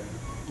threat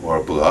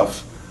or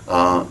bluff,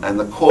 and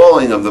the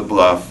calling of the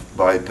bluff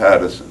by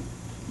Patterson.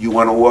 You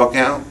want to walk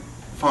out?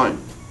 Fine.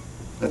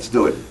 Let's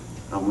do it.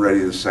 I'm ready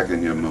to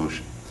second your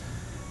motion.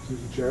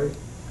 Jerry?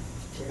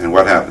 And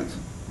what happens?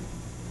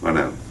 What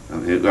happens?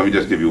 Let me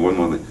just give you one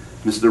more thing.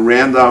 Mr.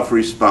 Randolph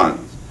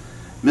responds.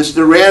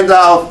 Mr.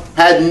 Randolph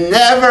had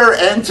never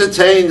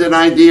entertained an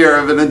idea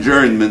of an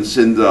adjournment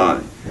sine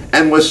die,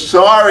 and was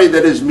sorry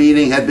that his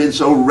meeting had been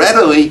so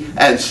readily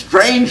and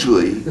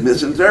strangely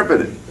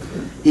misinterpreted.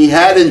 He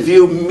had in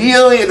view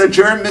merely an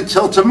adjournment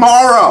till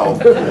tomorrow,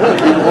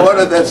 in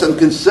order that some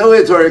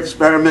conciliatory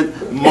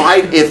experiment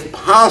might, if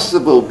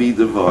possible, be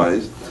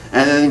devised,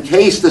 and in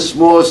case the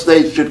smaller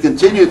states should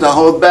continue to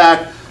hold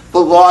back, the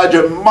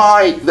larger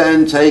might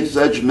then take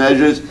such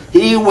measures,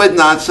 he would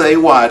not say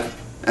what,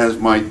 as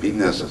might be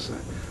necessary.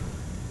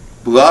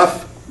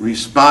 Bluff,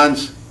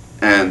 response,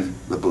 and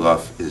the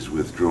bluff is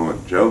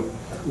withdrawn. Joe?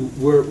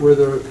 Were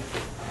there,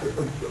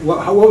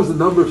 what was the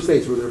number of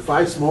states? Were there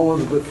 5 small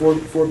ones but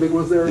four big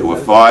ones there? There were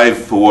 5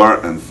 for,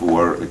 and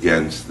 4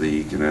 against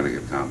the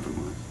Connecticut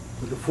Compromise.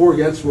 But the 4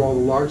 against were all the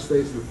large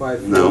states, and the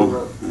 5 for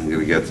No, I'm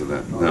going to get to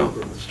that. No,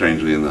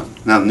 strangely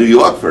enough. Now, New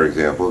York, for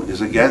example, is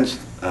against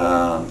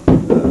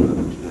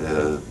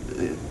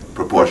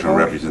proportional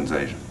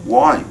representation.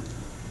 Why?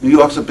 New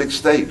York's a big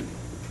state,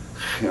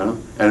 you know,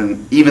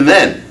 and even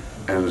then,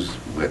 I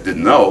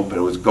didn't know, but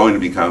it was going to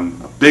become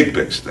a big,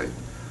 big state.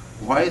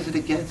 Why is it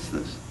against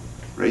this?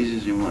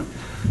 Raises your mind.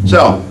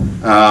 So,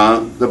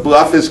 the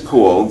bluff is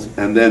called,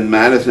 and then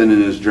Madison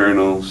in his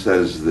journal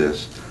says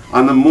this.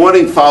 On the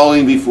morning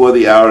following before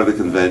the hour of the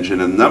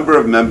convention, a number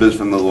of members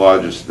from the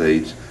larger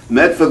states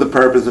met for the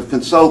purpose of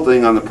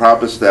consulting on the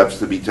proper steps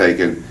to be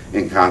taken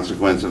in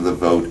consequence of the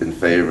vote in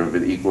favor of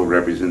an equal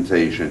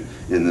representation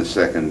in the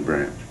second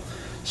branch.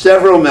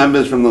 Several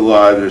members from the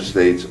larger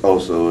states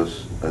also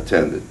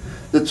attended.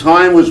 The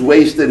time was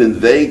wasted in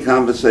vague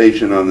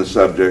conversation on the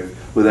subject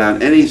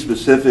without any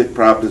specific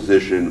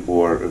proposition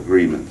or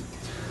agreement.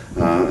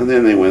 And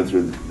then they went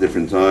through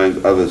different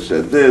times. Others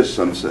said this,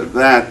 some said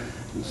that,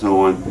 and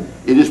so on.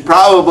 It is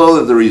probable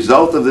that the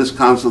result of this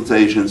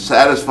consultation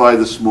satisfied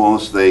the small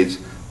states.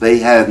 They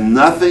had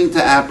nothing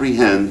to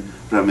apprehend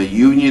from a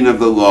union of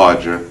the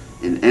larger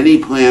in any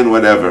plan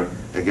whatever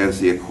against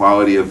the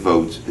equality of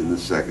votes in the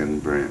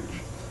second branch.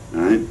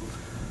 All right?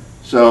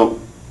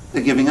 So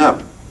they're giving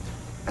up.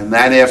 And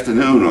that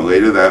afternoon or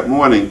later that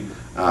morning,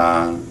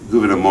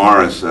 Gouverneur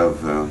Morris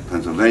of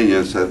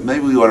Pennsylvania said,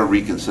 maybe we ought to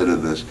reconsider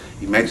this.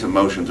 He makes a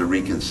motion to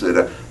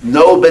reconsider.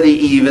 Nobody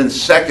even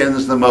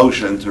seconds the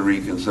motion to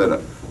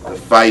reconsider. The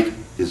fight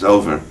is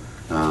over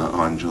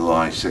on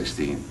July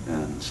 16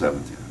 and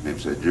 17. Maybe I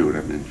said June,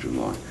 I meant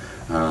July.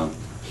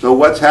 So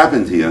what's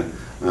happened here?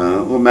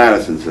 Well,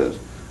 Madison says,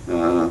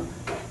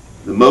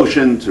 the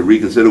motion to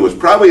reconsider was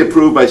probably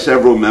approved by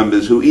several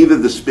members who either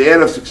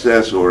despaired of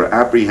success or were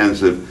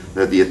apprehensive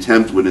that the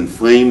attempt would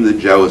inflame the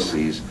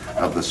jealousies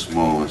of the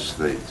smaller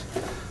states.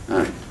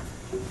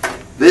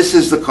 This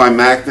is the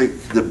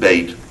climactic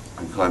debate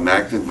and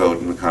climactic vote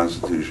in the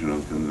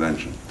Constitutional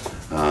Convention.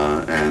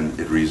 And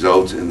it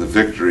results in the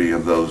victory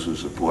of those who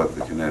support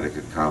the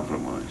Connecticut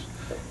Compromise.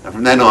 And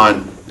from then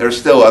on, there are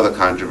still other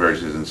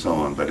controversies and so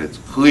on, but it's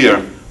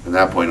clear from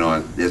that point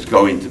on there's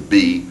going to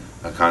be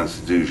a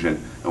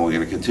Constitution, and we're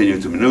going to continue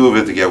to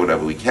maneuver to get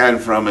whatever we can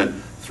from it,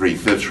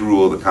 3/5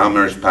 rule, the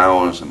commerce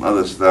power, some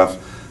other stuff,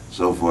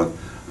 so forth.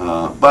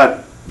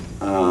 But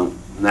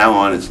now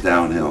on, it's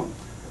downhill.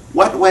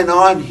 What went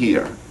on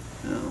here?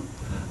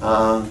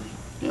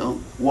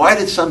 Why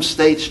did some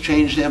states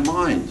change their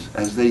minds,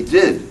 as they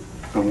did,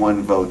 from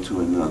one vote to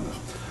another?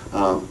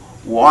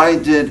 Why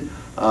did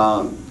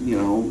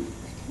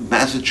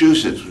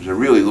Massachusetts, which is a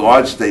really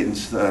large state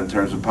in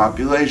terms of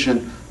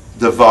population,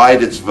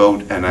 divide its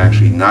vote and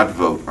actually not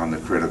vote on the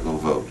critical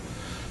vote?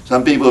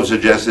 Some people have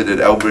suggested that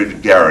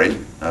Elbridge Gerry,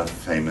 a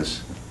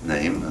famous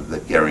name, the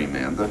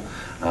gerrymander,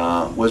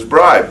 was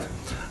bribed,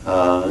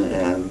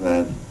 and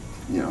that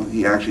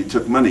he actually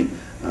took money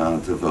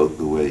to vote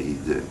the way he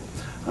did.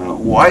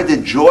 Why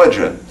did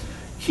Georgia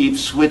keep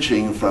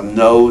switching from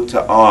no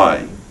to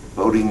aye,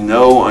 voting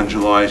no on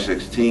July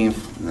 16th,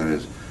 that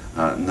is,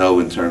 no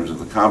in terms of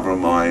the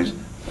compromise,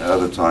 at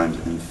other times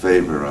in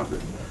favor of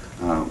it?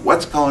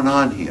 What's going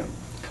on here?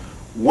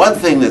 One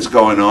thing that's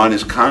going on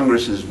is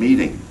Congress is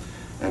meeting,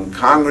 and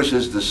Congress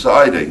is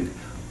deciding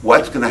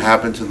what's going to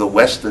happen to the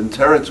Western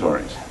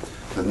territories.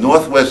 The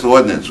Northwest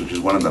Ordinance, which is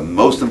one of the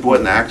most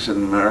important acts in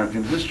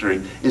American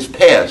history, is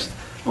passed.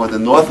 And what the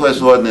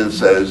Northwest Ordinance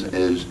says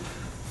is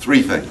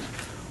 3 things.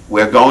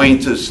 We're going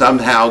to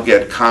somehow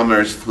get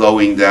commerce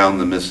flowing down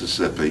the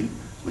Mississippi,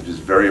 which is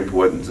very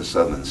important to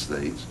southern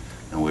states,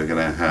 and we're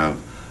going to have,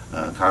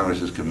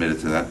 Congress is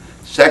committed to that.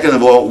 Second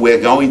of all, we're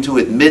going to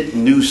admit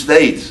new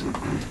states.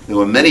 There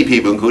were many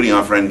people, including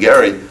our friend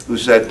Gary, who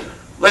said,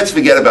 let's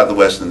forget about the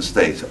western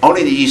states.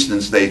 Only the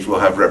eastern states will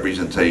have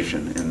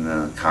representation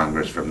in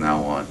Congress from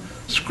now on.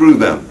 Screw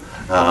them.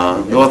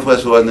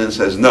 Northwest Ordinance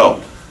says,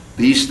 no,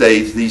 these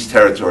states, these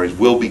territories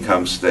will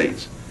become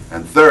states.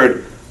 And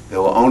third, there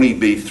will only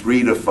be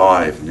 3 to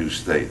 5 new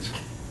states.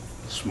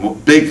 Small,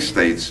 big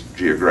states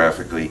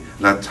geographically,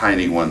 not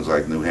tiny ones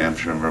like New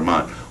Hampshire and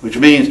Vermont, which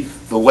means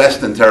the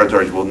western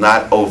territories will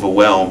not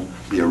overwhelm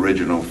the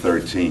original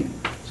 13.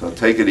 So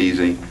take it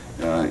easy,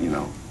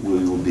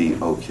 we will be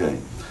okay.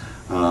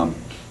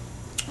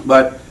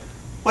 But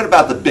what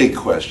about the big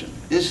question?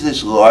 Is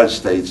this large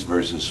states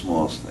versus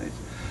small states?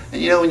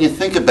 And when you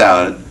think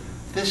about it,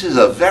 this is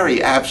a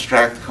very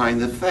abstract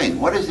kind of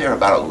thing. What is there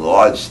about a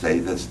large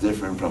state that's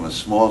different from a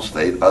small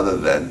state other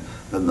than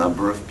the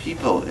number of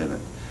people in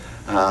it?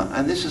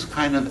 And this is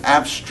kind of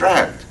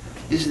abstract.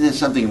 Isn't there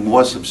something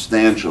more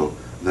substantial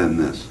than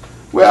this?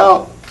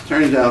 Well,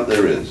 turns out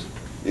there is,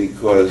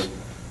 because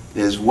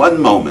there's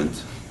one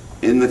moment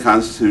in the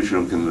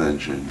Constitutional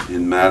Convention,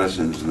 in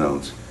Madison's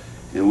notes,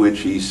 in which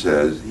he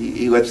says,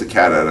 he lets the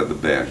cat out of the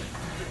bag.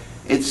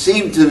 It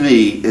seemed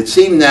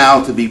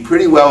now to be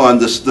pretty well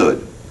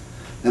understood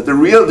that the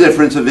real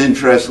difference of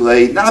interest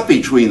lay not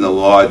between the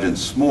large and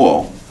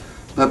small,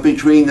 but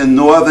between the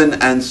northern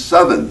and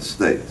southern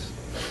states.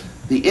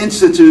 The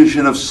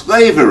institution of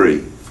slavery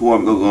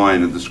formed the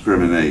line of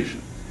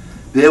discrimination.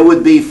 There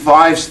would be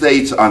 5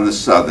 states on the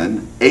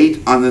southern,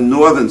 8 on the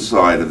northern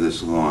side of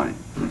this line.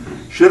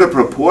 Should a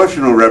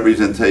proportional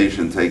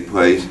representation take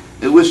place,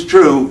 it was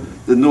true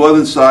the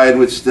northern side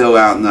would still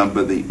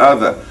outnumber the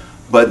other,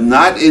 but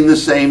not in the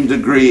same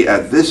degree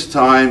at this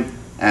time,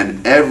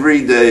 and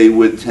every day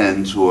would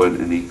tend toward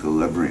an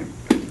equilibrium.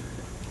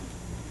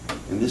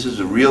 And this is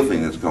a real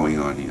thing that's going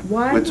on here.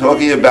 We're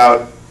talking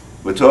about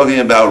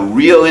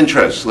real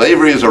interest.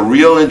 Slavery is a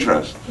real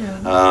interest,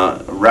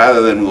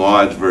 rather than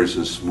large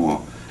versus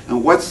small.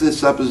 And what's this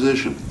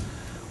supposition?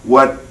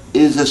 What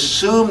is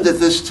assumed at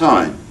this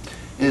time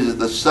is that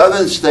the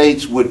southern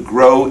states would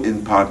grow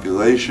in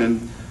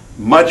population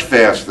much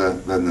faster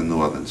than the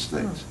northern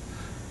states,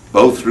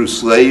 both through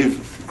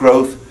slave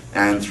growth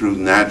and through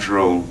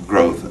natural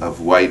growth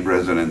of white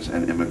residents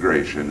and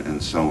immigration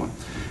and so on.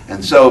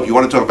 And so if you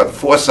want to talk about the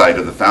foresight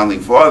of the Founding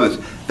Fathers,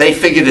 they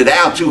figured it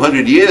out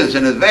 200 years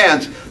in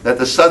advance that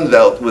the Sun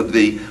Belt would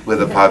be where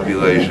the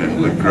population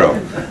would grow.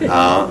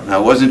 Now,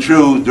 it wasn't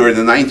true during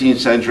the 19th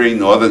century.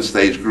 Northern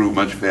states grew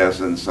much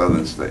faster than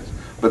southern states.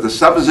 But the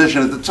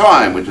supposition at the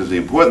time, which is the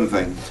important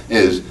thing,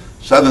 is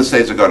southern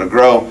states are going to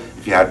grow.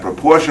 If you had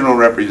proportional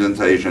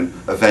representation,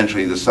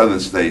 eventually the southern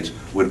states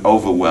would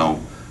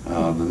overwhelm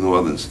the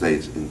northern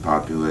states in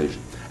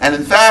population. And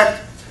in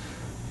fact,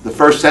 the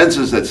first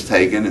census that's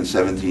taken in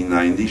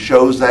 1790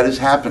 shows that is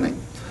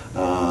happening,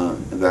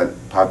 that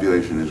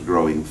population is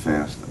growing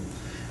faster.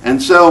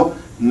 And so,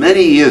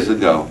 many years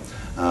ago,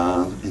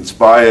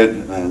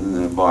 inspired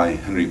by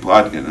Henry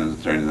Plotkin, as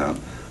it turns out,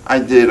 I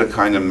did a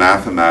kind of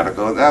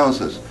mathematical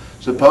analysis.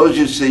 Suppose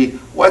you see,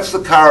 what's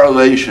the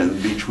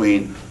correlation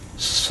between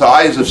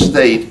size of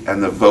state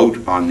and the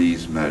vote on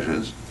these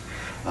measures,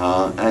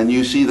 and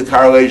you see the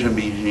correlation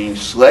between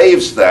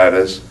slave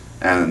status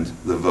and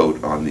the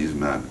vote on these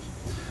matters.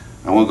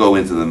 I won't go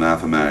into the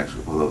mathematics,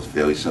 although it's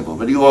fairly simple,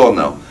 but you all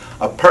know.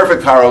 A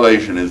perfect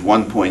correlation is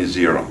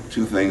 1.0.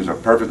 Two things are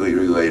perfectly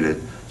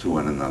related to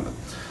one another.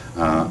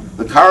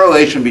 The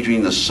correlation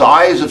between the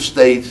size of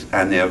states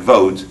and their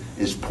votes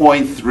is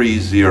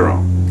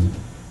 0.30.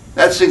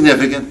 That's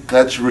significant,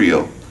 that's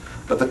real.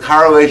 But the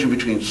correlation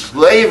between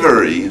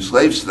slavery,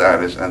 slave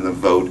status, and the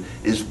vote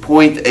is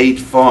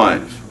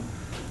 0.85.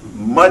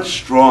 Much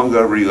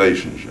stronger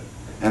relationship.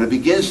 And it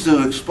begins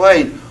to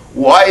explain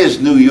why is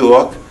New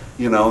York,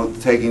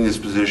 taking this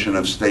position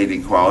of state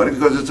equality,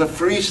 because it's a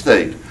free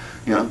state.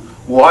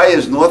 Why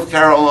is North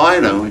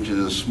Carolina, which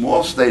is a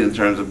small state in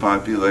terms of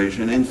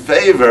population, in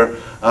favor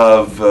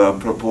of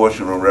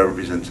proportional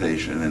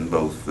representation in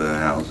both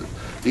houses?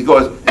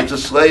 Because it's a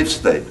slave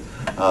state.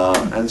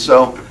 And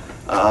so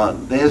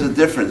there's a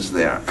difference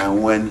there.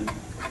 And when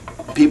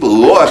people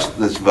lost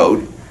this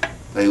vote,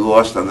 they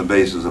lost on the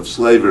basis of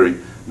slavery,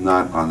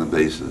 not on the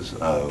basis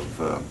of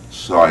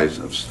size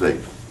of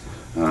state.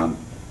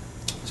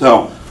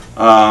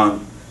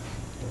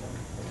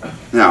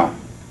 Now,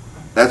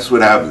 that's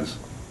what happens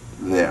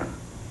there.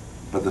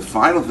 But the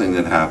final thing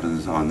that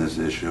happens on this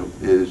issue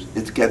is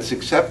it gets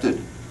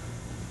accepted.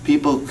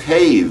 People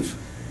cave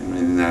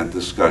in that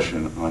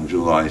discussion on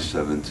July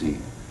 17th.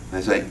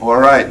 They say, all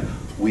right,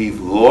 we've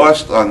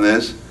lost on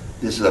this.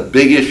 This is a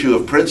big issue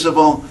of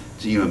principle.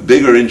 It's an even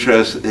bigger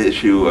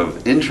issue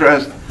of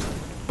interest,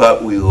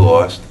 but we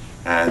lost.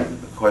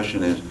 And the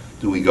question is,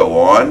 do we go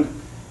on?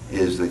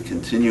 Is the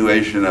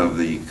continuation of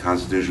the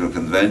Constitutional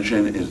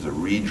Convention, is the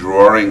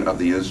redrawing of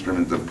the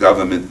instrument of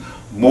government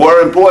more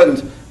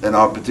important than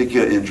our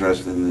particular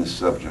interest in this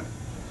subject?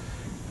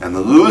 And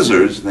the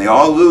losers, they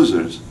are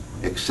losers,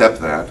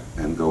 accept that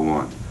and go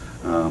on.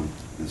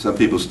 And some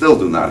people still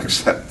do not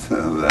accept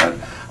that.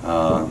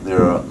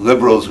 There are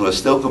liberals who are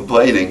still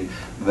complaining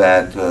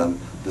that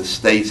the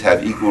states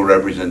have equal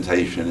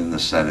representation in the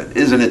Senate.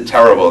 Isn't it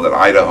terrible that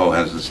Idaho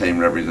has the same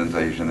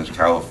representation as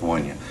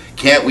California?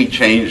 Can't we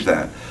change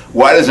that?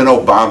 Why doesn't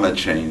Obama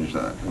change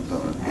that?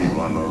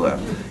 People on the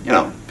left. You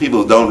know,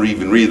 people who don't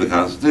even read the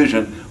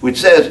Constitution, which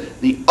says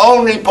the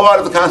only part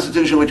of the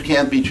Constitution which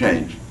can't be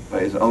changed by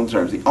his own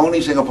terms, the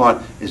only single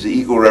part is the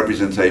equal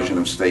representation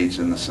of states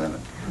in the Senate.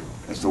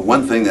 That's the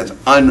one thing that's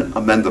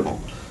unamendable.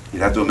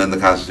 You'd have to amend the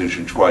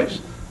Constitution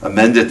twice.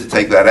 Amend it to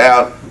take that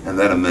out, and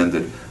then amend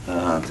it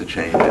to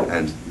change it.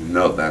 And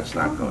no, that's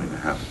not going to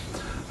happen.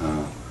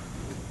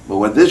 But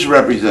what this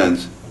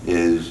represents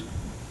is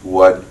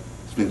what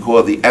it's been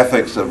called the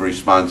ethics of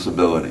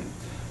responsibility.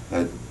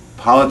 That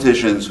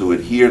politicians who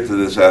adhere to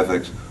this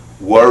ethics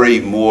worry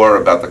more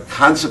about the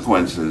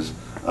consequences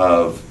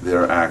of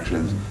their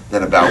actions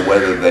than about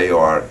whether they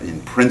are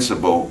in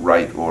principle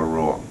right or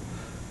wrong.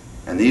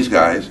 And these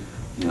guys,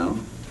 you know,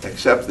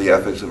 accept the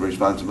ethics of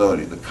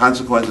responsibility. The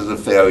consequences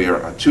of failure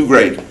are too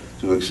great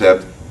to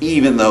accept,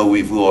 even though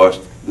we've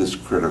lost this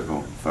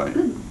critical fight.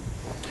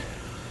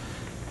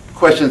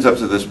 Questions up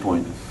to this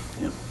point?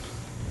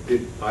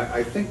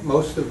 I think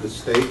most of the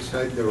states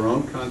had their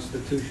own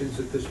constitutions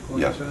at this point,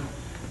 Yeah. son.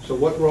 So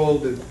what role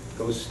did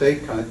those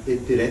state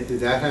did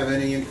that have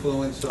any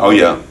influence on? Oh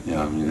yeah.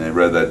 I mean, I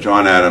read that.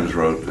 John Adams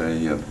wrote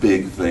a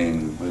big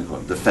thing, what do you call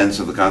it? Defense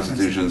of the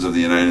Constitutions of the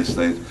United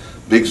States.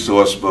 Big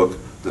source book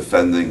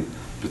defending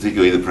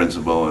particularly the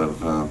principle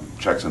of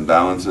checks and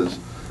balances.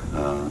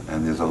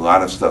 And there's a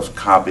lot of stuff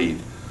copied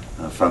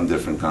from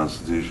different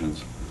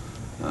constitutions.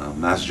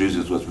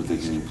 Massachusetts was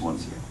particularly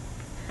important.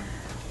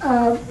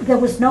 There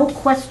was no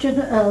question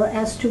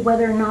as to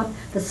whether or not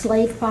the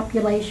slave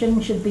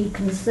population should be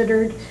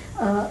considered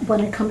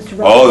when it comes to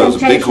representation. Oh, that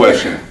was a big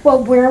question.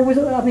 Well, where was,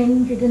 I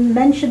mean, you didn't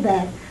mention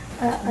that.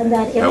 And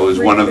that was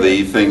one of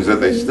the things that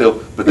they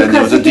still, but then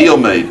there was a deal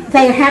made.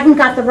 They haven't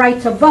got the right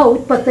to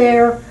vote, but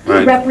they're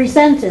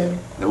represented.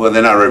 Well,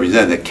 they're not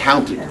represented, they're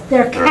counted.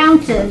 They're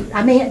counted.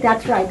 I mean,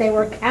 that's right, they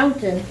were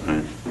counted.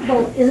 Right.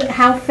 Well,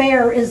 how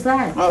fair is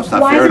that? Well, it's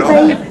not fair at all.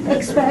 Why did they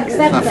accept It's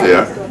not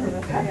that?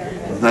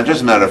 fair. It's not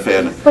just a matter of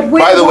fairness. But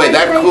by the way, why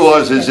that did they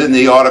clause accept is it? in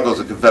the Articles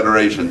of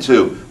Confederation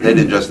too. They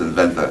didn't just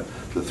invent that,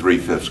 the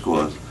 3/5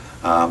 clause.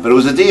 But it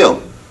was a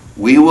deal.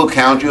 We will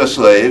count your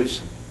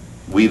slaves.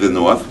 We, the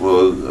North,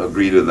 will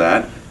agree to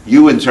that.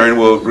 You, in turn,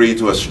 will agree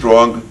to a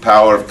strong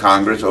power of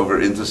Congress over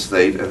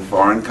interstate and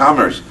foreign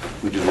commerce,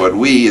 which is what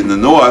we in the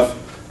North,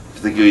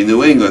 particularly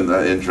New England,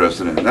 are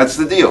interested in. That's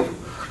the deal.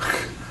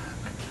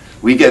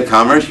 We get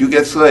commerce, you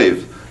get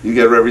slaves. You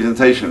get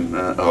representation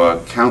or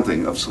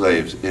counting of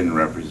slaves in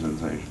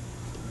representation.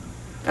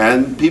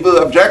 And people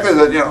objected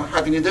that, you know,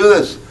 how can you do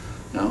this?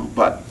 You know,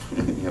 but,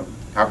 you know,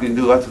 how can you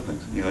do lots of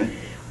things? You know?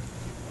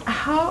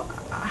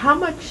 How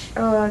much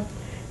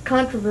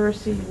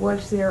controversy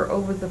was there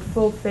over the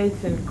full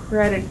faith and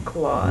credit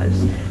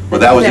clause?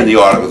 Well, that was in the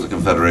Articles of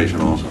Confederation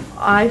also.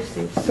 I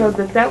see. So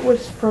that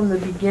was from the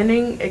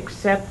beginning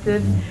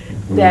accepted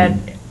that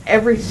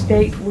every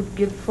state would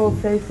give full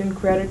faith and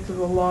credit to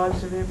the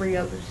laws of every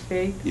other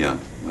state? Yeah,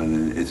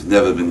 and it's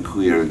never been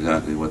clear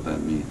exactly what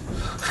that means.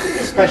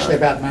 Especially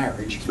about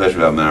marriage. Especially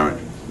about marriage.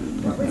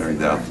 Very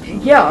doubtful.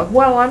 Yeah,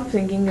 well, I'm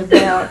thinking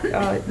about,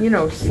 you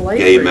know, slavery.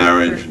 Gay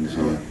marriage and so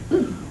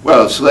on.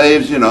 Well,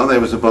 slaves, you know, they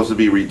were supposed to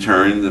be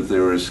returned if they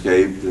were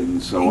escaped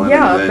and so on.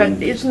 Yeah, and then,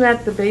 but isn't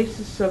that the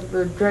basis of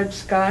the Dred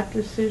Scott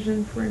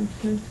decision, for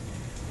instance?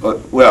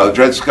 well,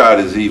 Dred Scott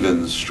is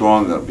even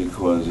stronger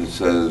because it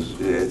says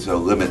it's a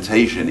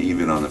limitation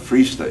even on the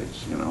free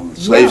states. You know,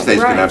 slave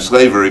states can have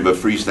slavery, but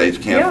free states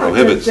can't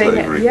prohibit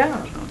slavery.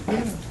 Yeah.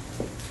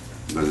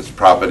 Because it's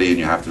property and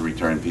you have to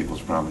return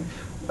people's property.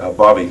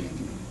 Bobby.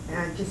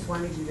 I just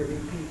wanted you to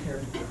repeat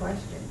her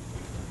question,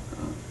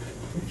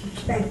 if you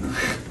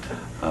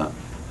can.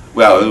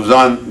 Well, it was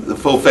on the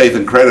full faith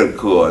and credit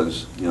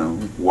clause. You know,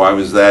 why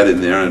was that in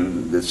there?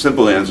 And the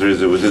simple answer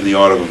is it was in the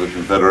Articles of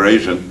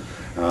Confederation.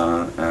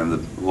 And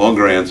the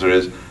longer answer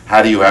is,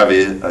 how do you have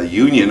a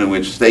union in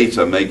which states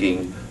are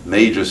making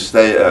major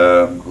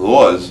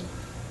laws,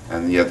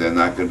 and yet they're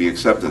not going to be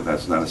accepted?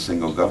 That's not a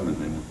single government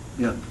anymore.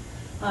 Yeah.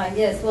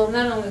 Yes, well,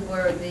 not only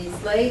were the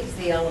slaves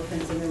the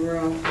elephants in the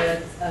room,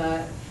 but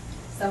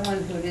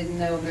someone who didn't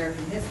know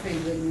American history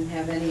wouldn't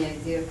have any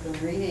idea from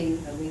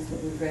reading, at least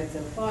what we've read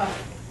so far,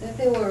 that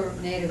there were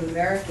Native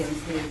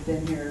Americans who had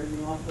been here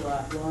an awful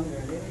lot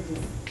longer. They were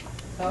just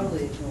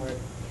totally ignored.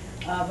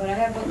 But I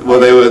have well,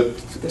 they were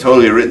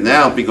totally written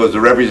out because the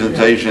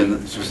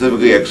representation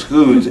specifically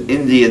excludes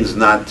Indians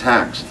not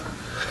taxed.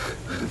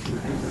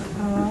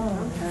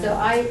 So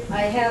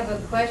I have a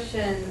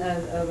question,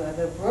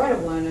 a broader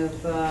one,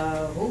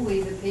 of who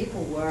we the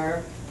people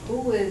were, who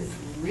was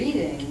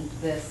reading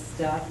this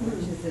stuff,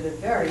 which is at a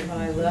very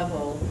high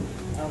level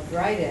of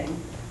writing.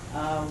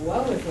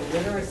 What was the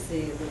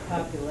literacy of the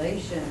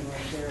population?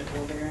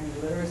 Were there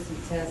any literacy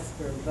tests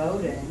for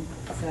voting,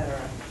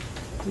 etc.?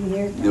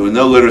 There were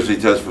no literacy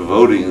tests for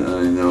voting.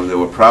 You know, there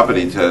were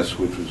property tests,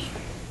 which was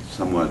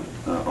somewhat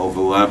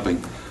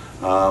overlapping.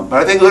 But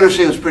I think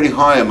literacy was pretty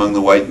high among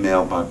the white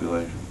male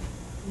population.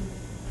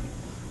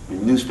 I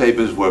mean,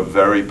 newspapers were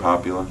very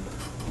popular,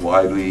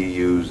 widely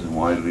used and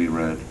widely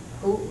read.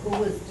 Who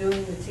was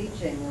doing the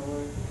teaching? There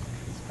were,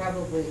 it's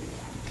probably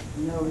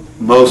no.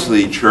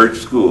 Mostly church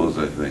schools,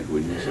 I think,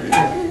 wouldn't you say?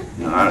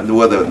 You know, I don't know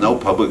whether no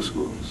public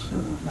schools.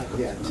 Not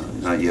yet.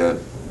 Not yet.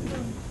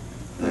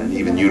 And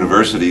even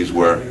universities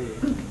were,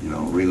 you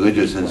know,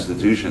 religious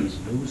institutions.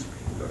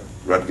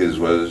 Rutgers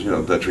was, you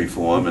know, Dutch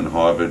Reform, and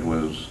Harvard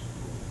was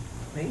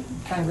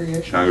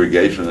Congregation.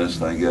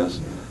 Congregationalist, I guess.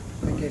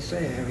 Like I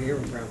say, I have a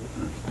hearing problem.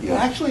 Yeah.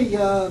 Actually,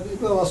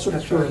 well, I'll sort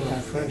of throw it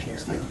down here.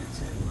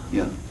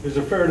 Yeah. Is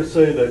it fair to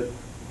say that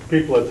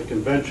people at the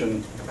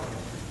convention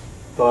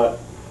thought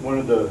one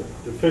of the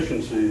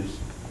deficiencies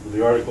of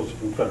the Articles of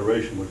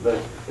Confederation was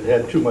that it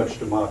had too much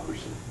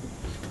democracy?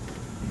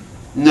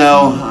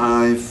 No,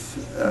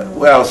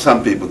 well,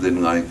 some people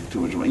didn't like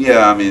too much.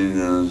 Yeah, I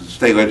mean,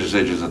 state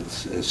legislatures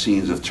are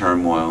scenes of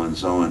turmoil and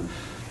so on.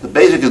 The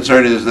basic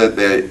concern is that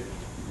the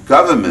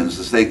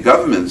state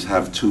governments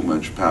have too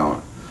much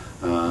power.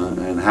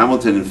 And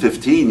Hamilton in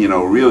 15, you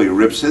know, really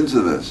rips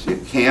into this. You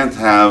can't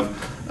have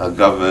a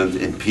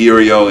government,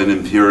 imperio and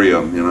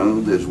imperium, you know.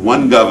 There's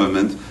one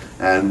government,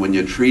 and when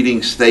you're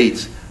treating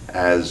states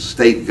as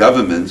state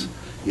governments,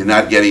 you're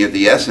not getting at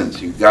the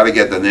essence. You've got to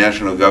get the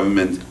national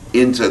government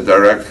into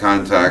direct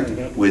contact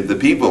with the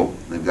people.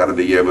 They've got to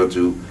be able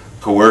to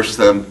coerce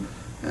them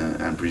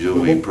and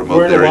presumably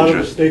promote their Weren't a lot of the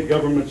interests. state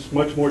governments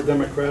much more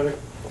democratic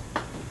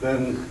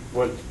than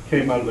what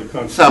came out of the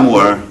Constitution? Some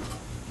were.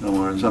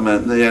 Some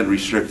had, they had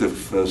restrictive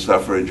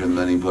suffrage in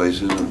many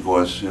places. Of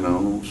course, you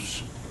know,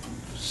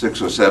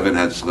 6 or 7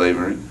 had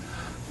slavery.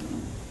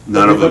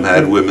 None of them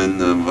had women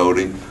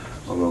voting,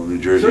 although New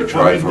Jersey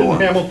tried for a while.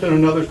 Didn't Hamilton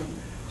and others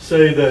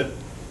say that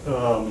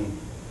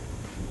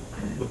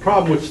the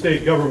problem with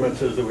state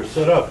governments as they were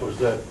set up was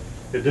that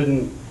it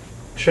didn't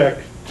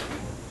check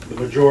the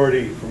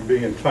majority from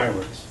being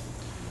tyrants?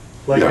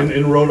 Like Yeah.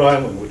 in Rhode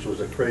Island, which was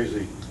a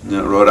crazy...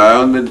 Rhode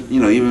Island, but,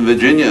 you know, even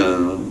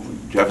Virginia,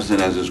 Jefferson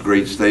has this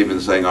great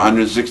statement saying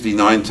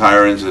 169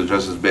 tyrants are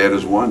just as bad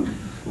as one.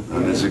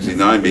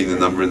 169 being the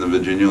number in the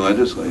Virginia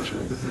legislature.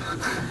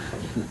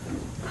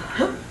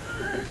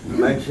 You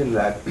mentioned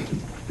that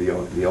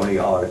the only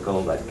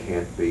article that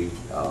can't be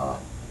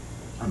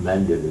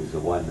amended is the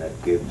one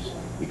that gives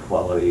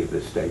equality of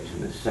the states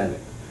in the Senate.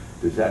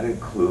 Does that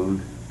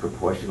include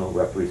proportional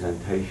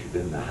representation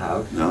in the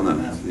House? No,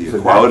 the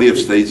equality of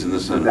states in the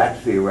So Senate.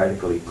 that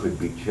theoretically could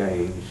be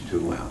changed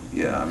to... Well,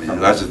 yeah, I mean,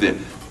 that's the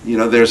thing. You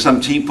know, there are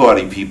some Tea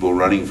Party people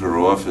running for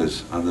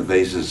office on the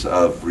basis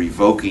of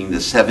revoking the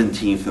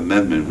 17th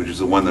Amendment, which is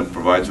the one that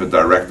provides for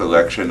direct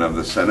election of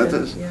the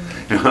senators. Yeah.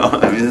 You know,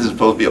 I mean, this is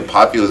supposed to be a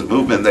populist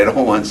movement. They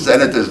don't want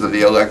senators to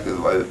be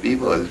elected by the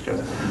people. It's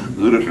just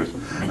ludicrous.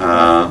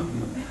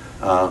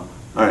 All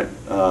right,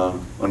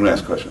 one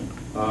last question.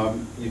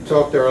 You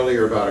talked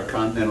earlier about a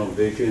continental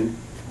vision,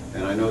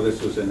 and I know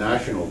this was a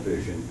national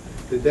vision.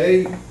 Did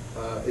they,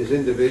 as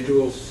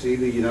individuals, see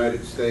the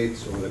United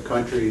States or the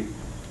country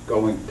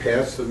going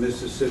past the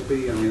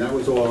Mississippi? I mean, that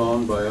was all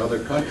owned by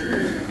other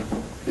countries.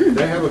 Did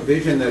they have a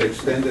vision that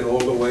extended all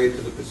the way to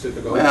the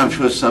Pacific Ocean? Well, I'm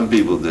sure some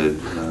people did,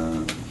 you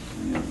know,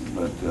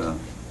 but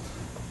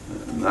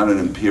not an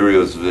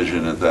imperialist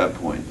vision at that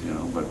point, you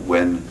know. But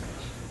when,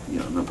 you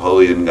know,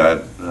 Napoleon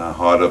got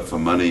hard up for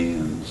money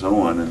and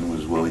so on, and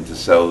was willing to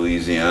sell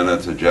Louisiana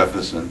to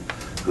Jefferson,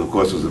 who of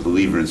course was a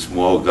believer in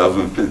small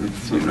government,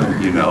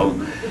 you know.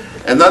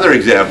 Another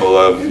example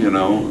of, you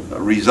know,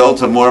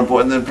 results are more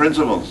important than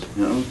principles,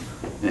 you know.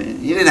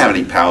 He didn't have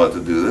any power to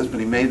do this, but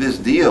he made this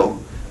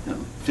deal, you know,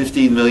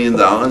 $15 million,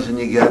 and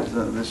you get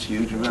this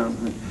huge amount.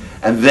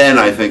 And then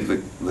I think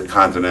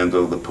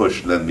the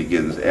push then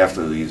begins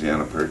after the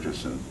Louisiana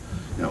Purchase, and,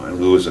 you know, and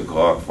Lewis and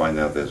Clark find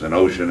out there's an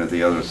ocean at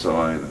the other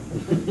side,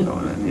 and, you know,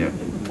 and yeah,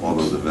 all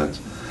those events.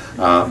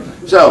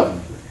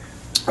 So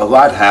a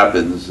lot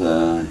happens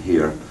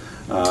here,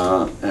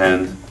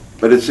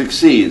 but it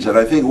succeeds. And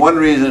I think one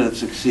reason it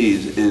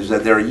succeeds is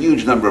that there are a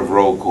huge number of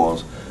roll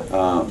calls,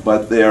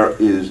 but there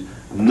is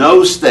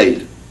no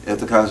state at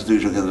the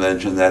Constitutional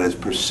Convention that is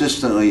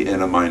persistently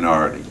in a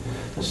minority.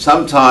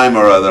 Sometime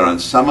or other, on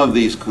some of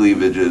these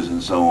cleavages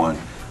and so on,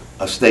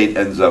 a state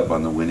ends up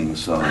on the winning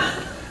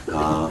side.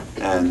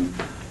 And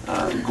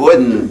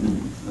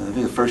Gordon, I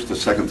think the first or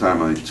second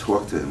time I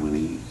talked to him when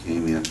he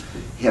came here,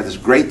 he had this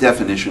great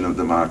definition of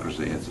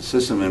democracy. It's a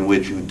system in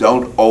which you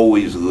don't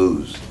always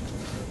lose.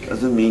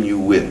 Doesn't mean you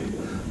win,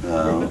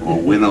 or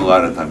win a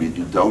lot of times.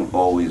 You don't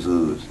always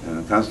lose. And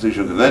the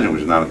Constitutional Convention,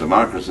 which is not a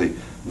democracy,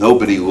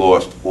 nobody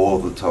lost all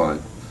the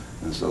time.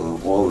 And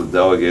so all the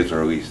delegates,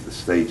 or at least the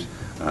states,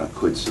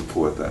 could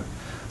support that.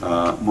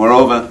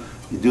 Moreover,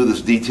 you do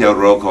this detailed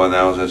roll call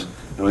analysis,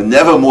 there were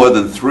never more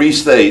than 3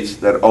 states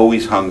that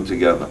always hung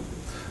together,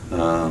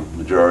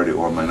 majority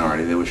or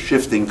minority. They were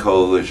shifting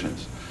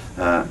coalitions.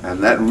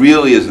 And that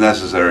really is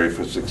necessary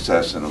for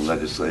success in a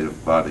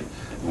legislative body.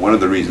 And one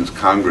of the reasons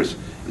Congress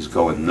is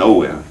going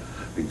nowhere,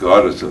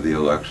 regardless of the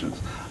elections,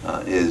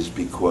 is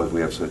because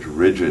we have such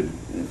rigid,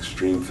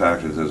 extreme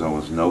factors. There's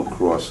almost no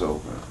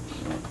crossover.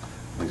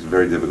 Makes it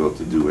very difficult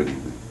to do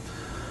anything.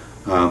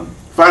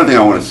 Final thing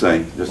I want to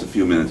say, just a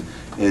few minutes,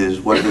 is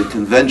what the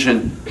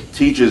convention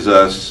teaches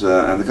us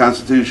and the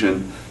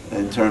Constitution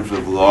in terms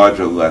of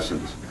larger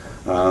lessons.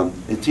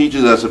 It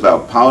teaches us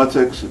about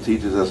politics. It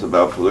teaches us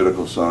about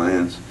political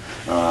science.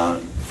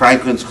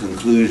 Franklin's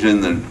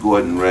conclusion that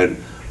Gordon read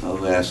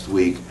last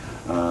week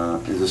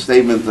is a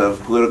statement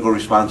of political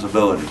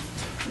responsibility.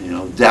 You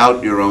know,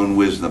 doubt your own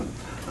wisdom.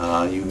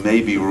 You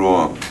may be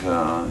wrong.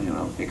 You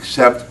know,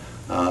 accept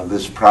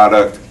this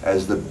product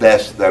as the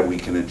best that we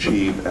can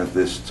achieve at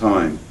this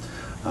time.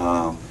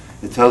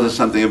 It tells us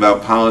something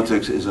about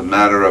politics is a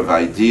matter of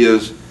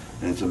ideas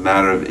and it's a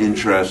matter of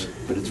interest,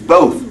 but it's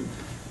both.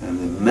 And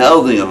the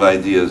melding of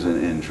ideas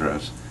and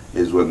interests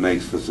is what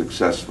makes for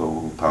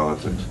successful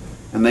politics.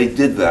 And they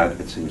did that,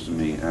 it seems to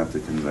me, at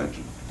the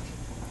convention.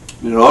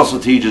 It also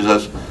teaches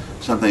us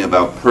something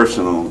about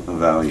personal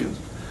values,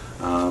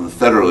 the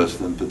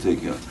Federalist in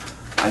particular.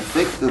 I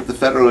think that the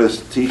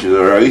Federalist teaches,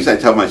 or at least I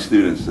tell my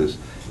students this,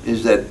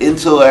 is that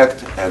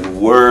intellect and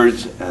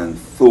words and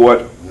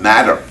thought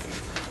matter.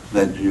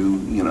 That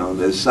you know,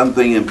 there's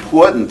something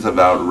important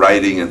about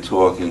writing and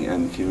talking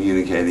and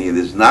communicating. It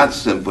is not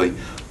simply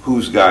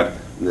who's got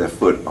their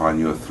foot on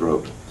your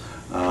throat.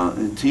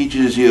 It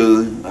teaches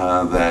you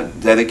that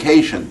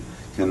dedication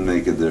can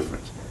make a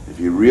difference. If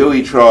you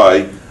really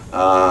try,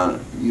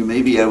 you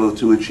may be able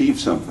to achieve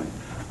something.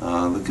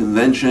 The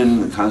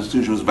convention, the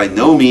Constitution was by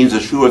no means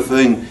a sure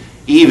thing,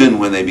 even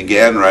when they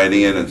began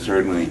writing it, and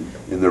certainly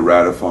in the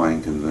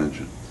ratifying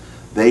convention.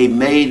 They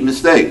made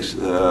mistakes.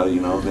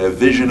 You know, their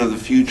vision of the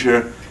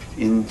future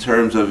in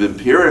terms of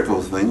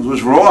empirical things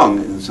was wrong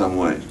in some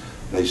ways.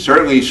 They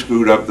certainly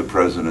screwed up the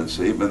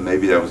presidency, but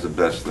maybe that was the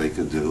best they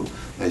could do.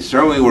 They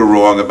certainly were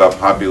wrong about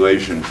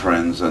population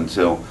trends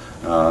until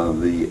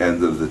the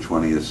end of the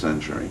 20th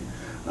century.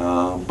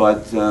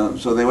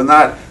 So they were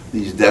not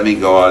these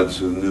demigods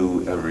who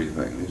knew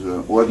everything. These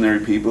were ordinary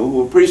people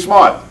who were pretty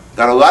smart,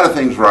 got a lot of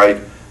things right,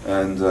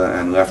 and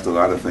left a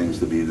lot of things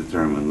to be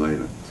determined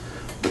later.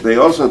 But they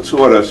also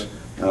taught us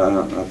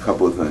a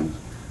couple of things,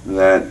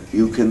 that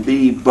you can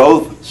be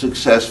both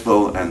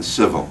successful and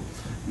civil.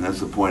 And that's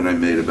the point I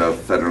made about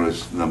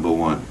Federalist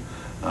 #1.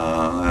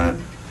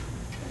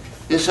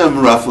 There's some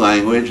rough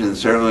language, and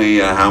certainly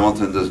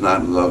Hamilton does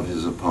not love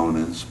his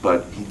opponents,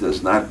 but he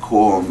does not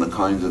call them the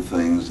kinds of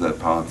things that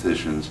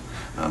politicians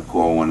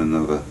call one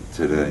another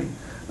today.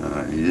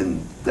 He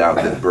didn't doubt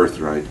their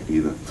birthright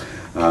either.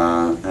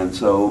 And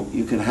so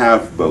you can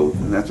have both,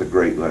 and that's a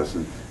great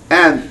lesson.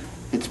 And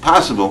it's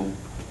possible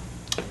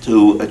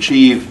to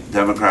achieve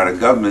democratic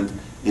government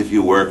if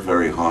you work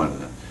very hard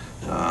at it.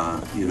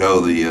 You know,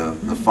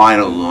 the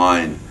final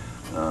line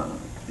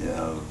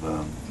of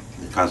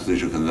the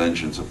Constitutional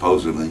Convention,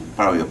 supposedly,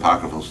 probably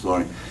apocryphal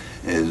story,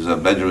 is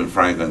Benjamin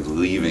Franklin's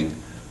leaving,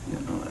 you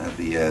know, at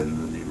the end,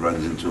 and he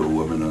runs into a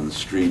woman on the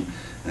street,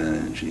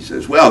 and she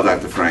says, "Well,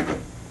 Dr. Franklin,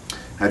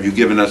 have you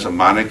given us a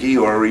monarchy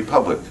or a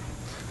republic?"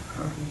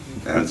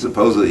 And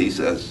supposedly he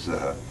says,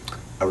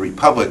 "A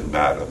republic,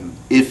 madam,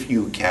 if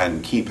you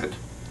can keep it."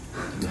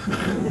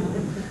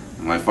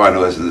 And my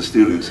final lesson to the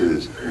students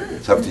is,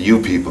 it's up to you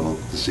people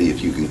to see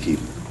if you can keep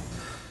it.